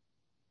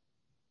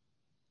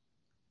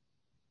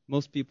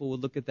 Most people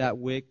would look at that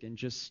wick and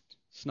just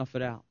snuff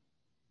it out.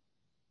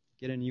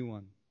 Get a new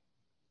one.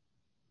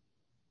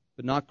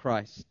 But not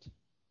Christ.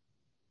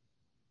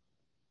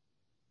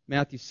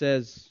 Matthew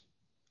says,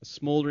 a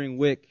smoldering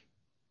wick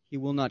he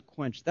will not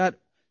quench. That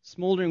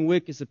smoldering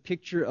wick is a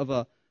picture of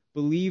a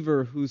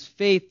believer whose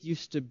faith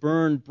used to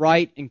burn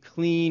bright and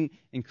clean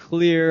and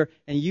clear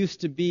and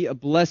used to be a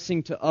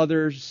blessing to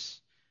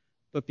others.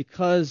 But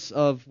because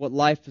of what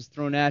life has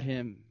thrown at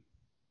him,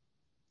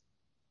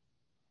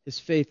 his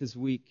faith is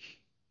weak.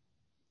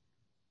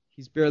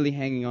 He's barely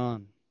hanging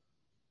on.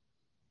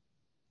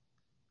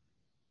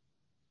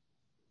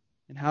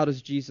 And how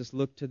does Jesus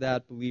look to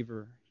that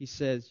believer? He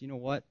says, you know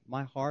what?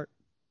 My heart,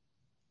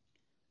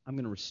 I'm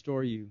going to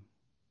restore you.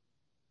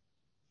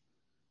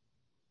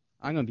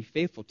 I'm going to be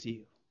faithful to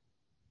you.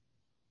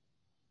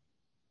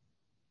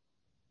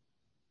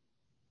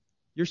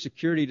 Your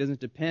security doesn't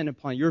depend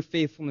upon your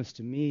faithfulness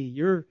to me.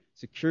 Your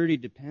security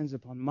depends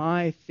upon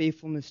my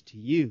faithfulness to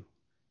you.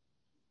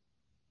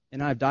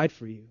 And I've died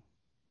for you.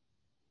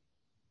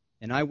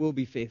 And I will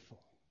be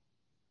faithful.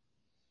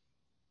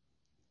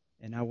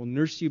 And I will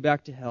nurse you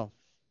back to health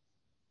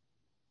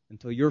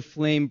until your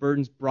flame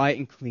burns bright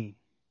and clean.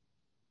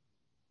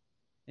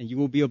 And you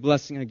will be a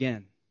blessing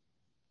again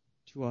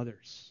to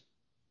others.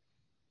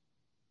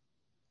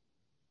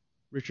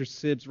 Richard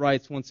Sibbes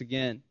writes once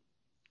again,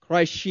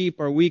 Christ's sheep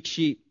are weak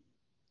sheep,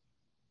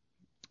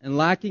 and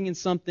lacking in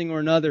something or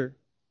another.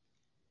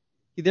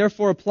 He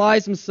therefore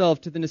applies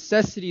himself to the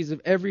necessities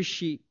of every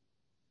sheep.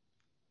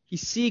 He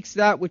seeks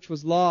that which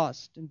was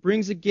lost, and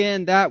brings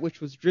again that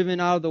which was driven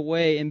out of the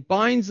way, and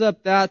binds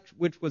up that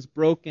which was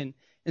broken,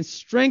 and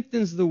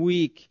strengthens the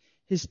weak.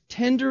 His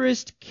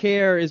tenderest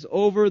care is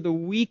over the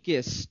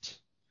weakest.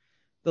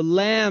 The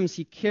lambs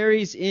he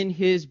carries in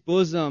his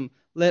bosom.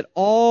 Let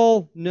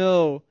all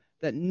know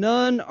that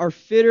none are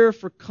fitter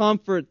for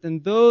comfort than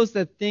those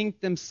that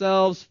think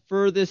themselves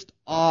furthest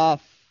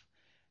off.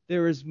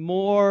 There is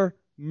more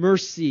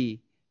mercy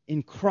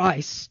in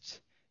Christ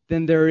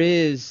than there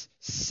is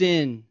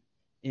sin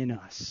in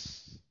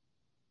us.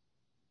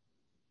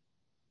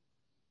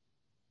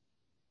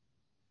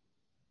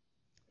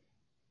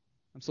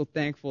 I'm so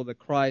thankful that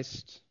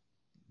Christ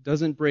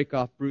doesn't break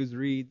off bruised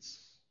reeds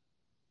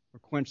or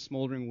quench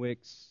smoldering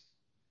wicks.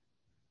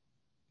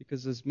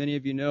 Because as many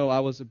of you know, I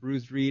was a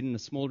bruised reed and a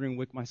smoldering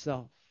wick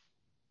myself.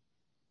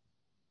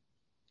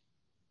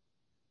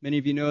 Many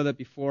of you know that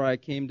before I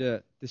came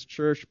to this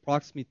church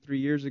approximately 3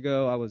 years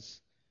ago, I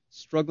was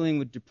struggling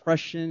with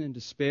depression and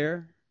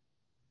despair.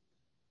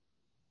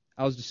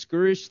 I was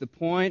discouraged to the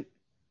point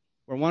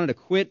where I wanted to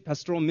quit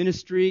pastoral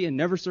ministry and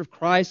never serve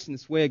Christ in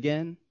this way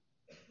again.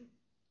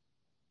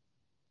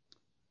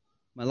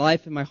 My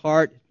life and my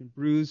heart have been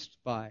bruised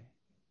by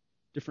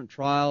different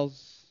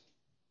trials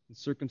and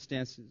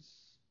circumstances.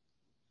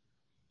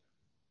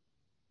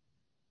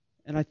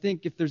 And I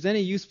think if there's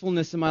any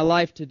usefulness in my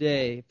life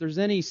today, if there's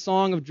any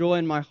song of joy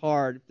in my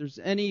heart, if there's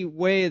any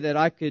way that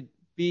I could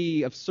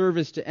be of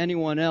service to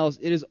anyone else,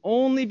 it is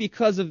only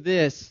because of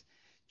this.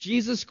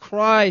 Jesus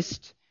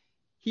Christ,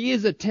 He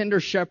is a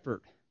tender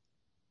shepherd.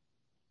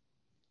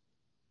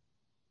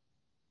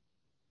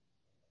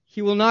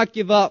 He will not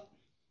give up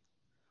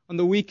on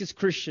the weakest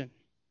Christian.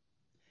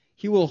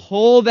 He will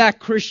hold that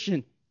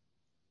Christian,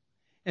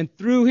 and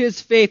through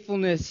His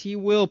faithfulness, He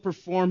will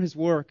perform His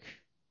work.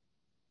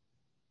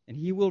 And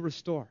He will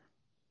restore.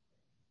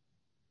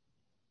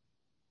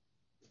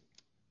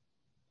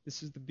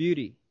 This is the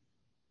beauty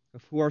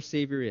of who our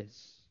Savior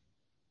is.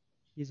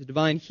 He's a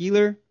divine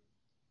healer.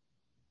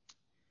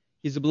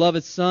 He's a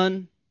beloved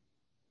Son.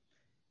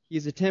 He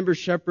is a tender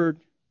shepherd.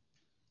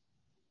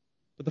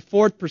 But the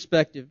fourth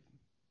perspective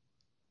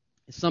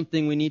is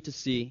something we need to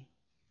see.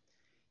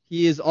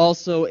 He is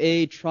also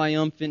a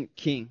triumphant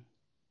king.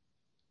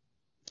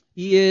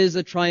 He is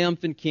a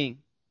triumphant king.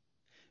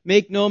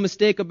 Make no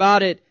mistake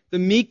about it, the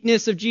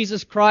meekness of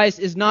Jesus Christ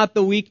is not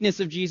the weakness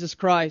of Jesus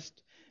Christ.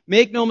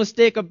 Make no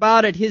mistake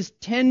about it, His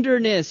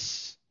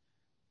tenderness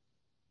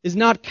is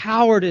not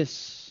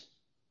cowardice.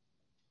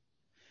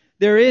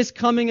 There is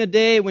coming a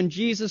day when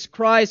Jesus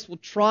Christ will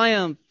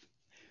triumph.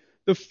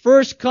 The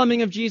first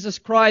coming of Jesus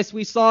Christ,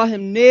 we saw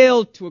Him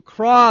nailed to a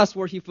cross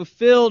where He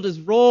fulfilled His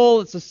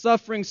role as a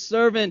suffering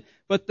servant.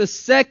 But the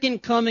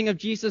second coming of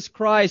Jesus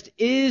Christ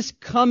is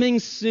coming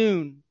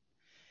soon.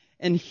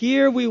 And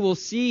here we will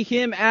see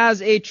Him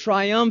as a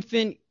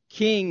triumphant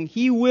king.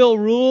 He will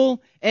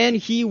rule and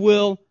He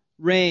will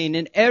reign.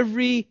 And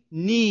every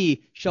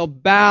knee shall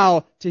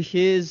bow to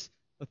His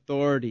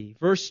authority.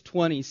 Verse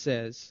 20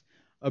 says,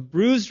 a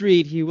bruised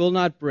reed He will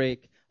not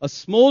break. A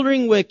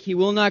smoldering wick He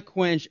will not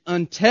quench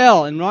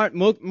until, and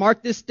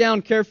mark this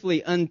down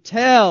carefully,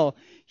 until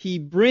He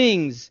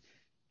brings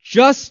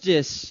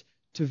justice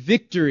to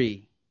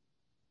victory.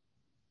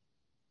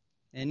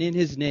 And in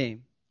His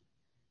name,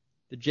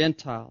 the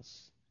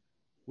Gentiles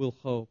will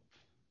hope.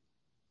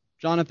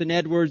 Jonathan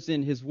Edwards,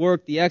 in his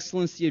work, The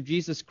Excellency of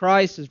Jesus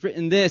Christ, has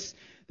written this: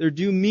 there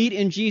do meet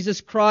in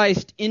Jesus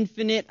Christ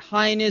infinite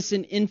highness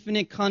and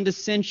infinite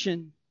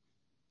condescension.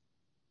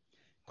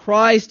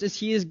 Christ, as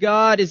He is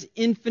God, is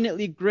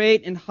infinitely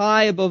great and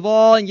high above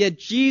all, and yet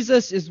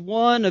Jesus is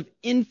one of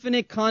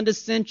infinite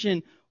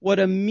condescension. What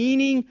a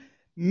meeting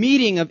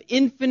of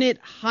infinite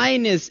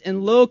highness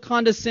and low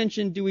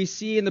condescension do we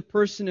see in the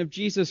person of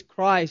Jesus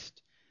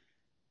Christ.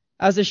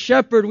 As a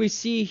shepherd, we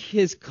see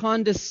His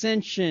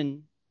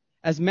condescension.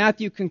 As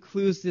Matthew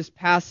concludes this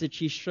passage,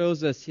 he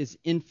shows us His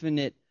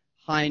infinite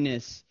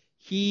highness.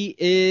 He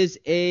is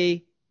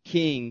a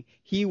king.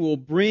 He will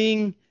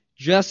bring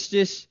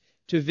justice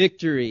to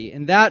victory.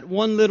 And that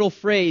one little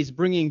phrase,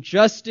 bringing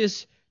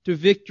justice to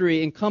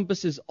victory,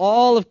 encompasses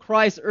all of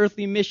Christ's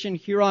earthly mission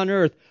here on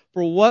earth.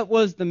 For what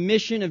was the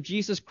mission of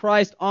Jesus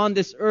Christ on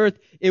this earth?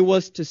 It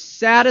was to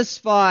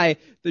satisfy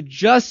the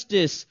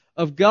justice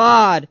of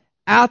God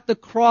at the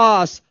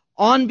cross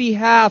on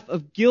behalf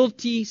of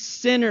guilty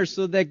sinners,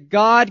 so that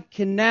God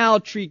can now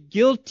treat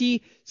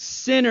guilty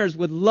sinners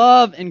with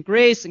love and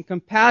grace and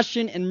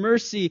compassion and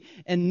mercy,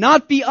 and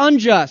not be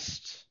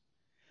unjust,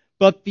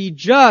 but be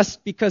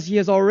just, because He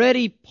has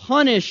already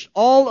punished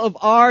all of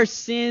our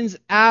sins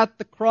at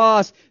the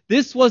cross.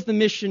 This was the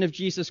mission of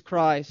Jesus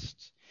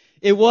Christ.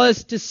 It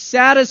was to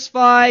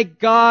satisfy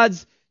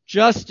God's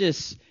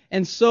justice.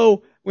 And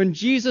so when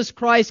Jesus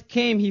Christ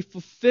came, He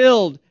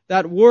fulfilled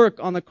that work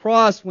on the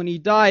cross when He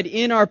died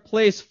in our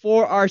place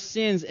for our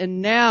sins.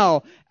 And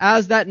now,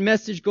 as that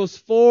message goes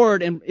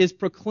forward and is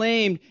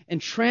proclaimed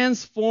and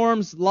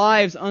transforms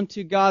lives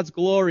unto God's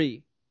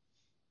glory,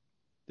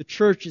 the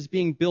church is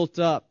being built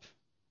up.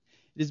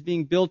 It is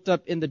being built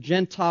up in the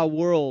Gentile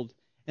world,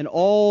 and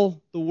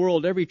all the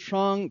world, every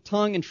tongue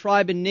and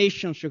tribe and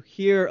nation shall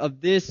hear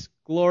of this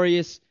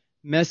glorious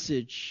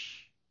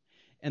message.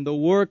 And the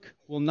work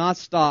will not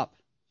stop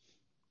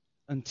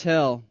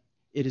until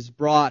it is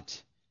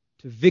brought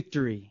to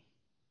victory.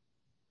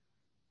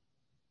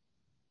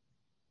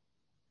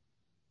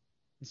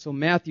 And so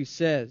Matthew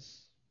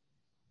says,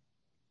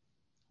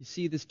 you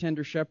see this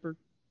tender shepherd?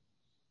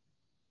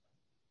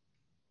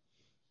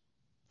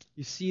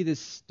 You see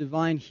this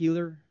divine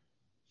healer?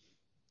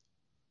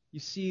 You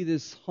see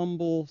this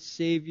humble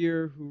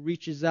Savior who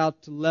reaches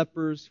out to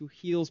lepers, who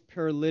heals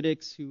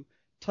paralytics, who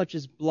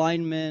touches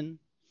blind men,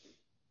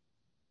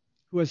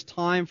 who has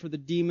time for the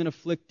demon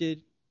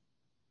afflicted.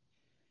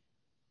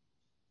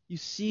 You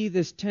see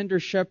this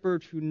tender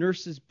shepherd who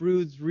nurses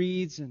bruised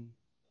reeds and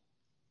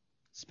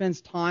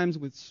spends times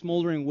with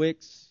smoldering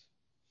wicks.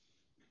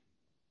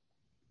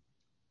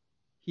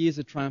 He is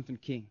a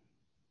triumphant king.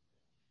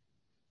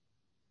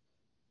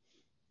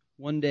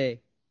 One day,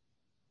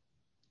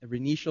 every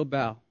knee shall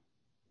bow,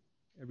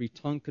 every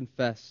tongue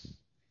confess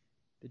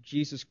that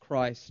Jesus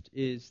Christ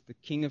is the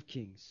King of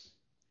kings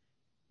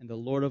and the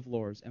Lord of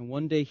lords. And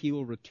one day He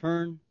will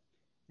return.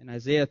 And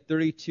Isaiah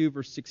 32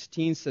 verse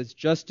 16 says,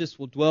 justice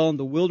will dwell in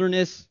the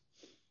wilderness,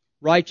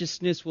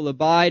 righteousness will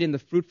abide in the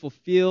fruitful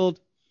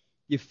field.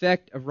 The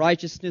effect of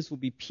righteousness will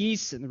be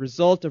peace, and the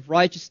result of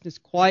righteousness,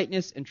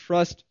 quietness and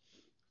trust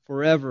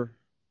forever.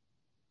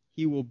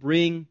 He will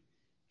bring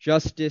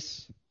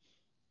justice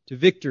to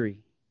victory.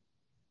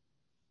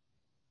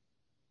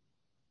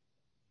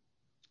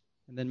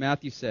 And then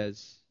Matthew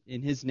says,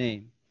 in His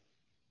name,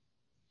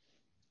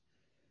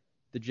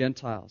 the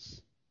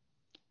Gentiles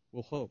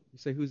will hope. You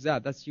say, who's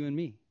that? That's you and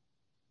me.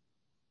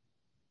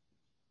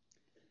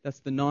 That's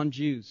the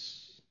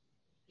non-Jews.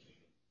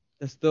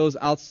 That's those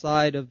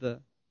outside of the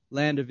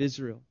land of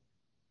Israel.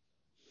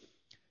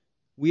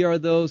 We are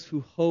those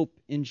who hope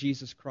in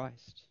Jesus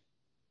Christ.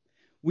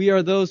 We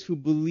are those who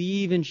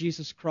believe in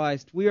Jesus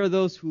Christ. We are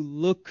those who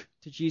look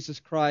to Jesus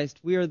Christ.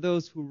 We are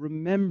those who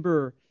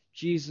remember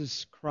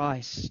Jesus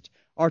Christ.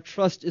 Our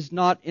trust is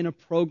not in a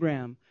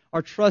program.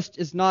 Our trust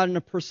is not in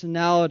a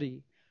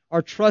personality.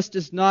 Our trust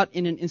is not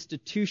in an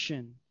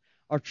institution.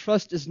 Our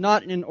trust is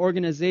not in an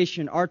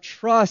organization. Our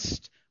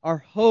trust, our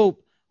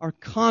hope, our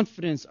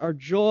confidence, our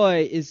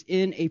joy is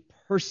in a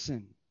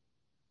person.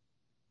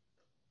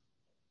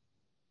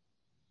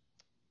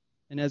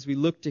 And as we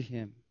look to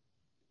Him,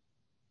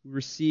 we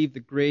receive the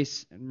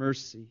grace and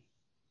mercy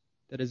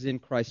that is in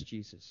Christ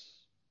Jesus.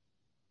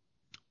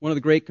 One of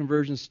the great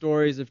conversion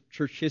stories of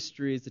church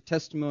history is the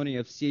testimony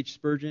of C.H.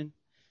 Spurgeon.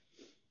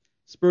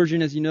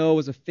 Spurgeon, as you know,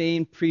 was a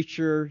famed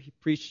preacher. He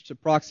preached to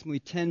approximately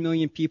 10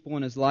 million people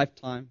in his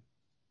lifetime.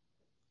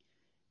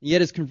 And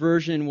yet his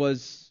conversion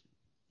was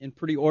in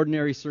pretty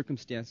ordinary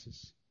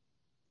circumstances.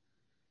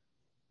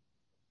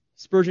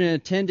 Spurgeon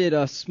attended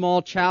a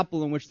small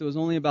chapel in which there was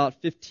only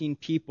about 15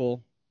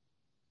 people.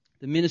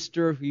 The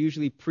minister who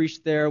usually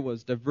preached there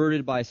was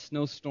diverted by a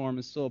snowstorm,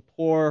 and so a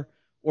poor,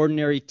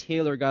 ordinary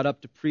tailor got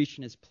up to preach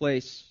in his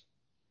place.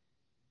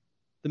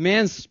 The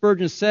man,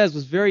 Spurgeon says,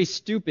 was very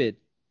stupid.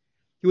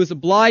 He was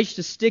obliged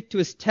to stick to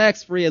his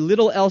text, for he had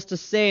little else to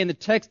say, and the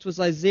text was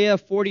Isaiah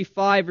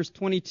 45, verse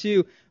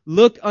 22.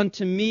 Look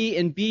unto me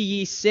and be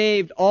ye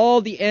saved,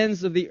 all the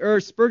ends of the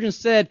earth. Spurgeon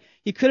said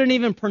he couldn't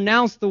even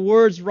pronounce the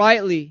words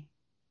rightly.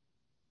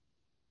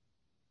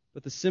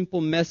 But the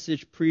simple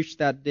message preached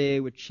that day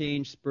would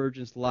change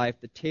Spurgeon's life.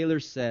 The tailor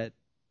said,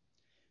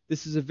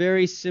 this is a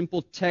very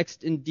simple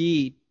text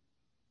indeed.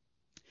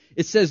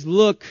 It says,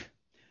 look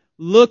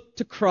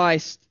to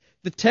Christ.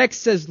 The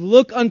text says,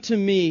 look unto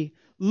me,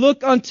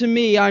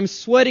 I'm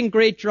sweating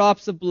great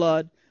drops of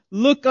blood.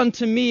 Look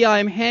unto me, I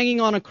am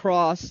hanging on a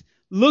cross.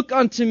 Look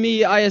unto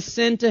me, I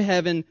ascend to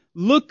heaven.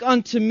 Look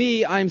unto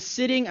me, I am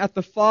sitting at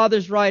the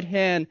Father's right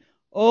hand.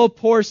 O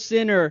poor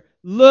sinner,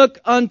 look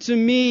unto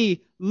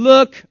me,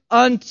 look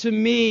unto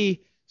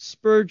me.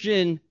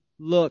 Spurgeon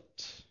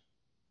looked.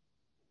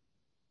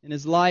 And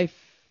his life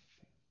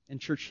and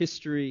church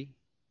history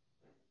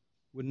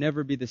would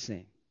never be the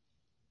same.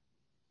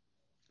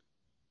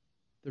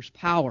 There's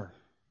power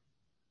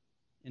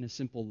in a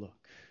simple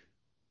look.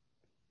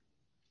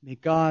 May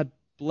God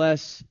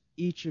bless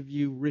each of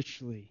you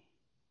richly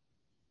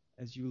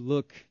as you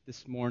look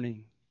this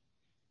morning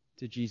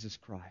to Jesus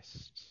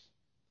Christ.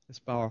 Let's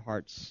bow our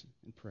hearts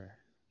in prayer.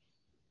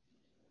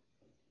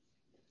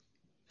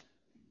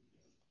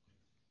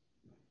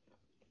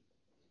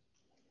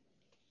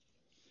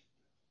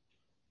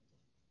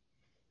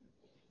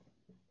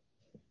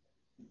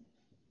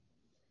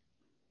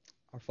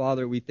 Our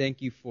Father, we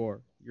thank you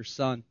for your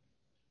Son.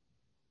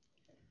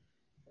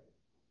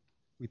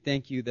 We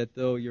thank you that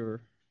though in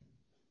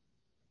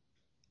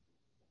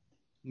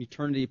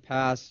eternity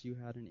past you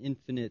had an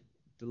infinite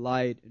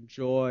delight and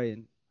joy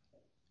in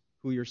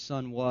who your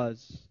Son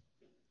was,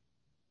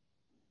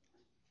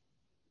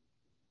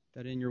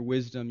 that in your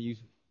wisdom you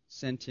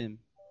sent him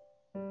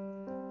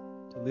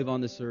to live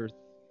on this earth,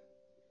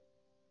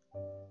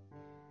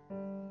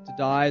 to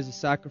die as a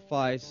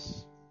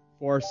sacrifice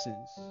for our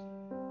sins.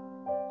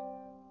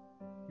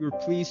 You were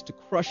pleased to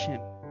crush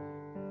him,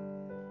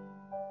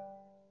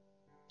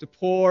 to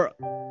pour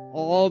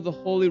all the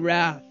holy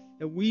wrath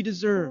that we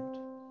deserved,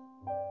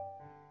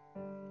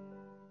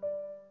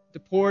 to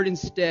pour it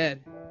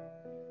instead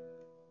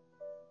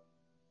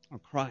on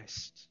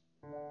Christ.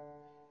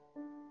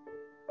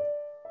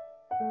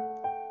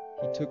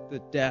 He took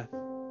the death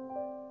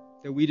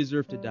that we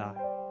deserved to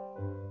die.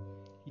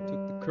 He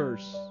took the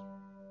curse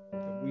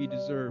that we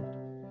deserved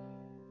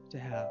to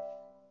have.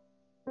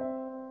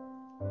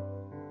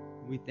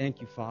 We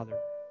thank you, Father,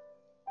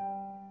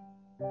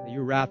 that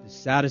your wrath is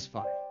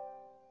satisfied.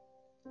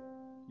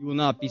 You will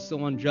not be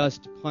so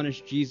unjust to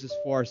punish Jesus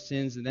for our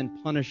sins and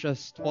then punish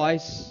us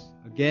twice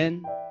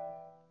again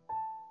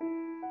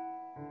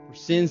for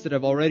sins that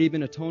have already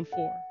been atoned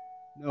for.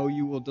 No,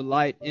 you will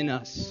delight in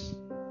us.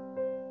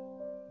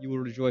 You will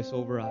rejoice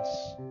over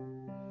us.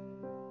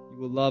 You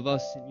will love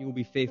us and you will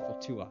be faithful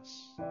to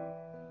us.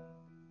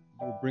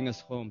 You will bring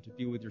us home to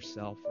be with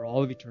yourself for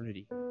all of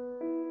eternity.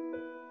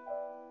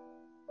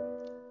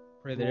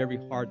 Pray that every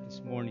heart this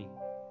morning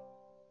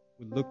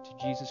would look to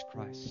Jesus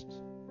Christ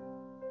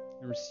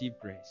and receive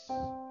grace.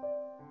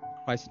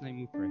 In Christ's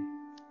name we pray.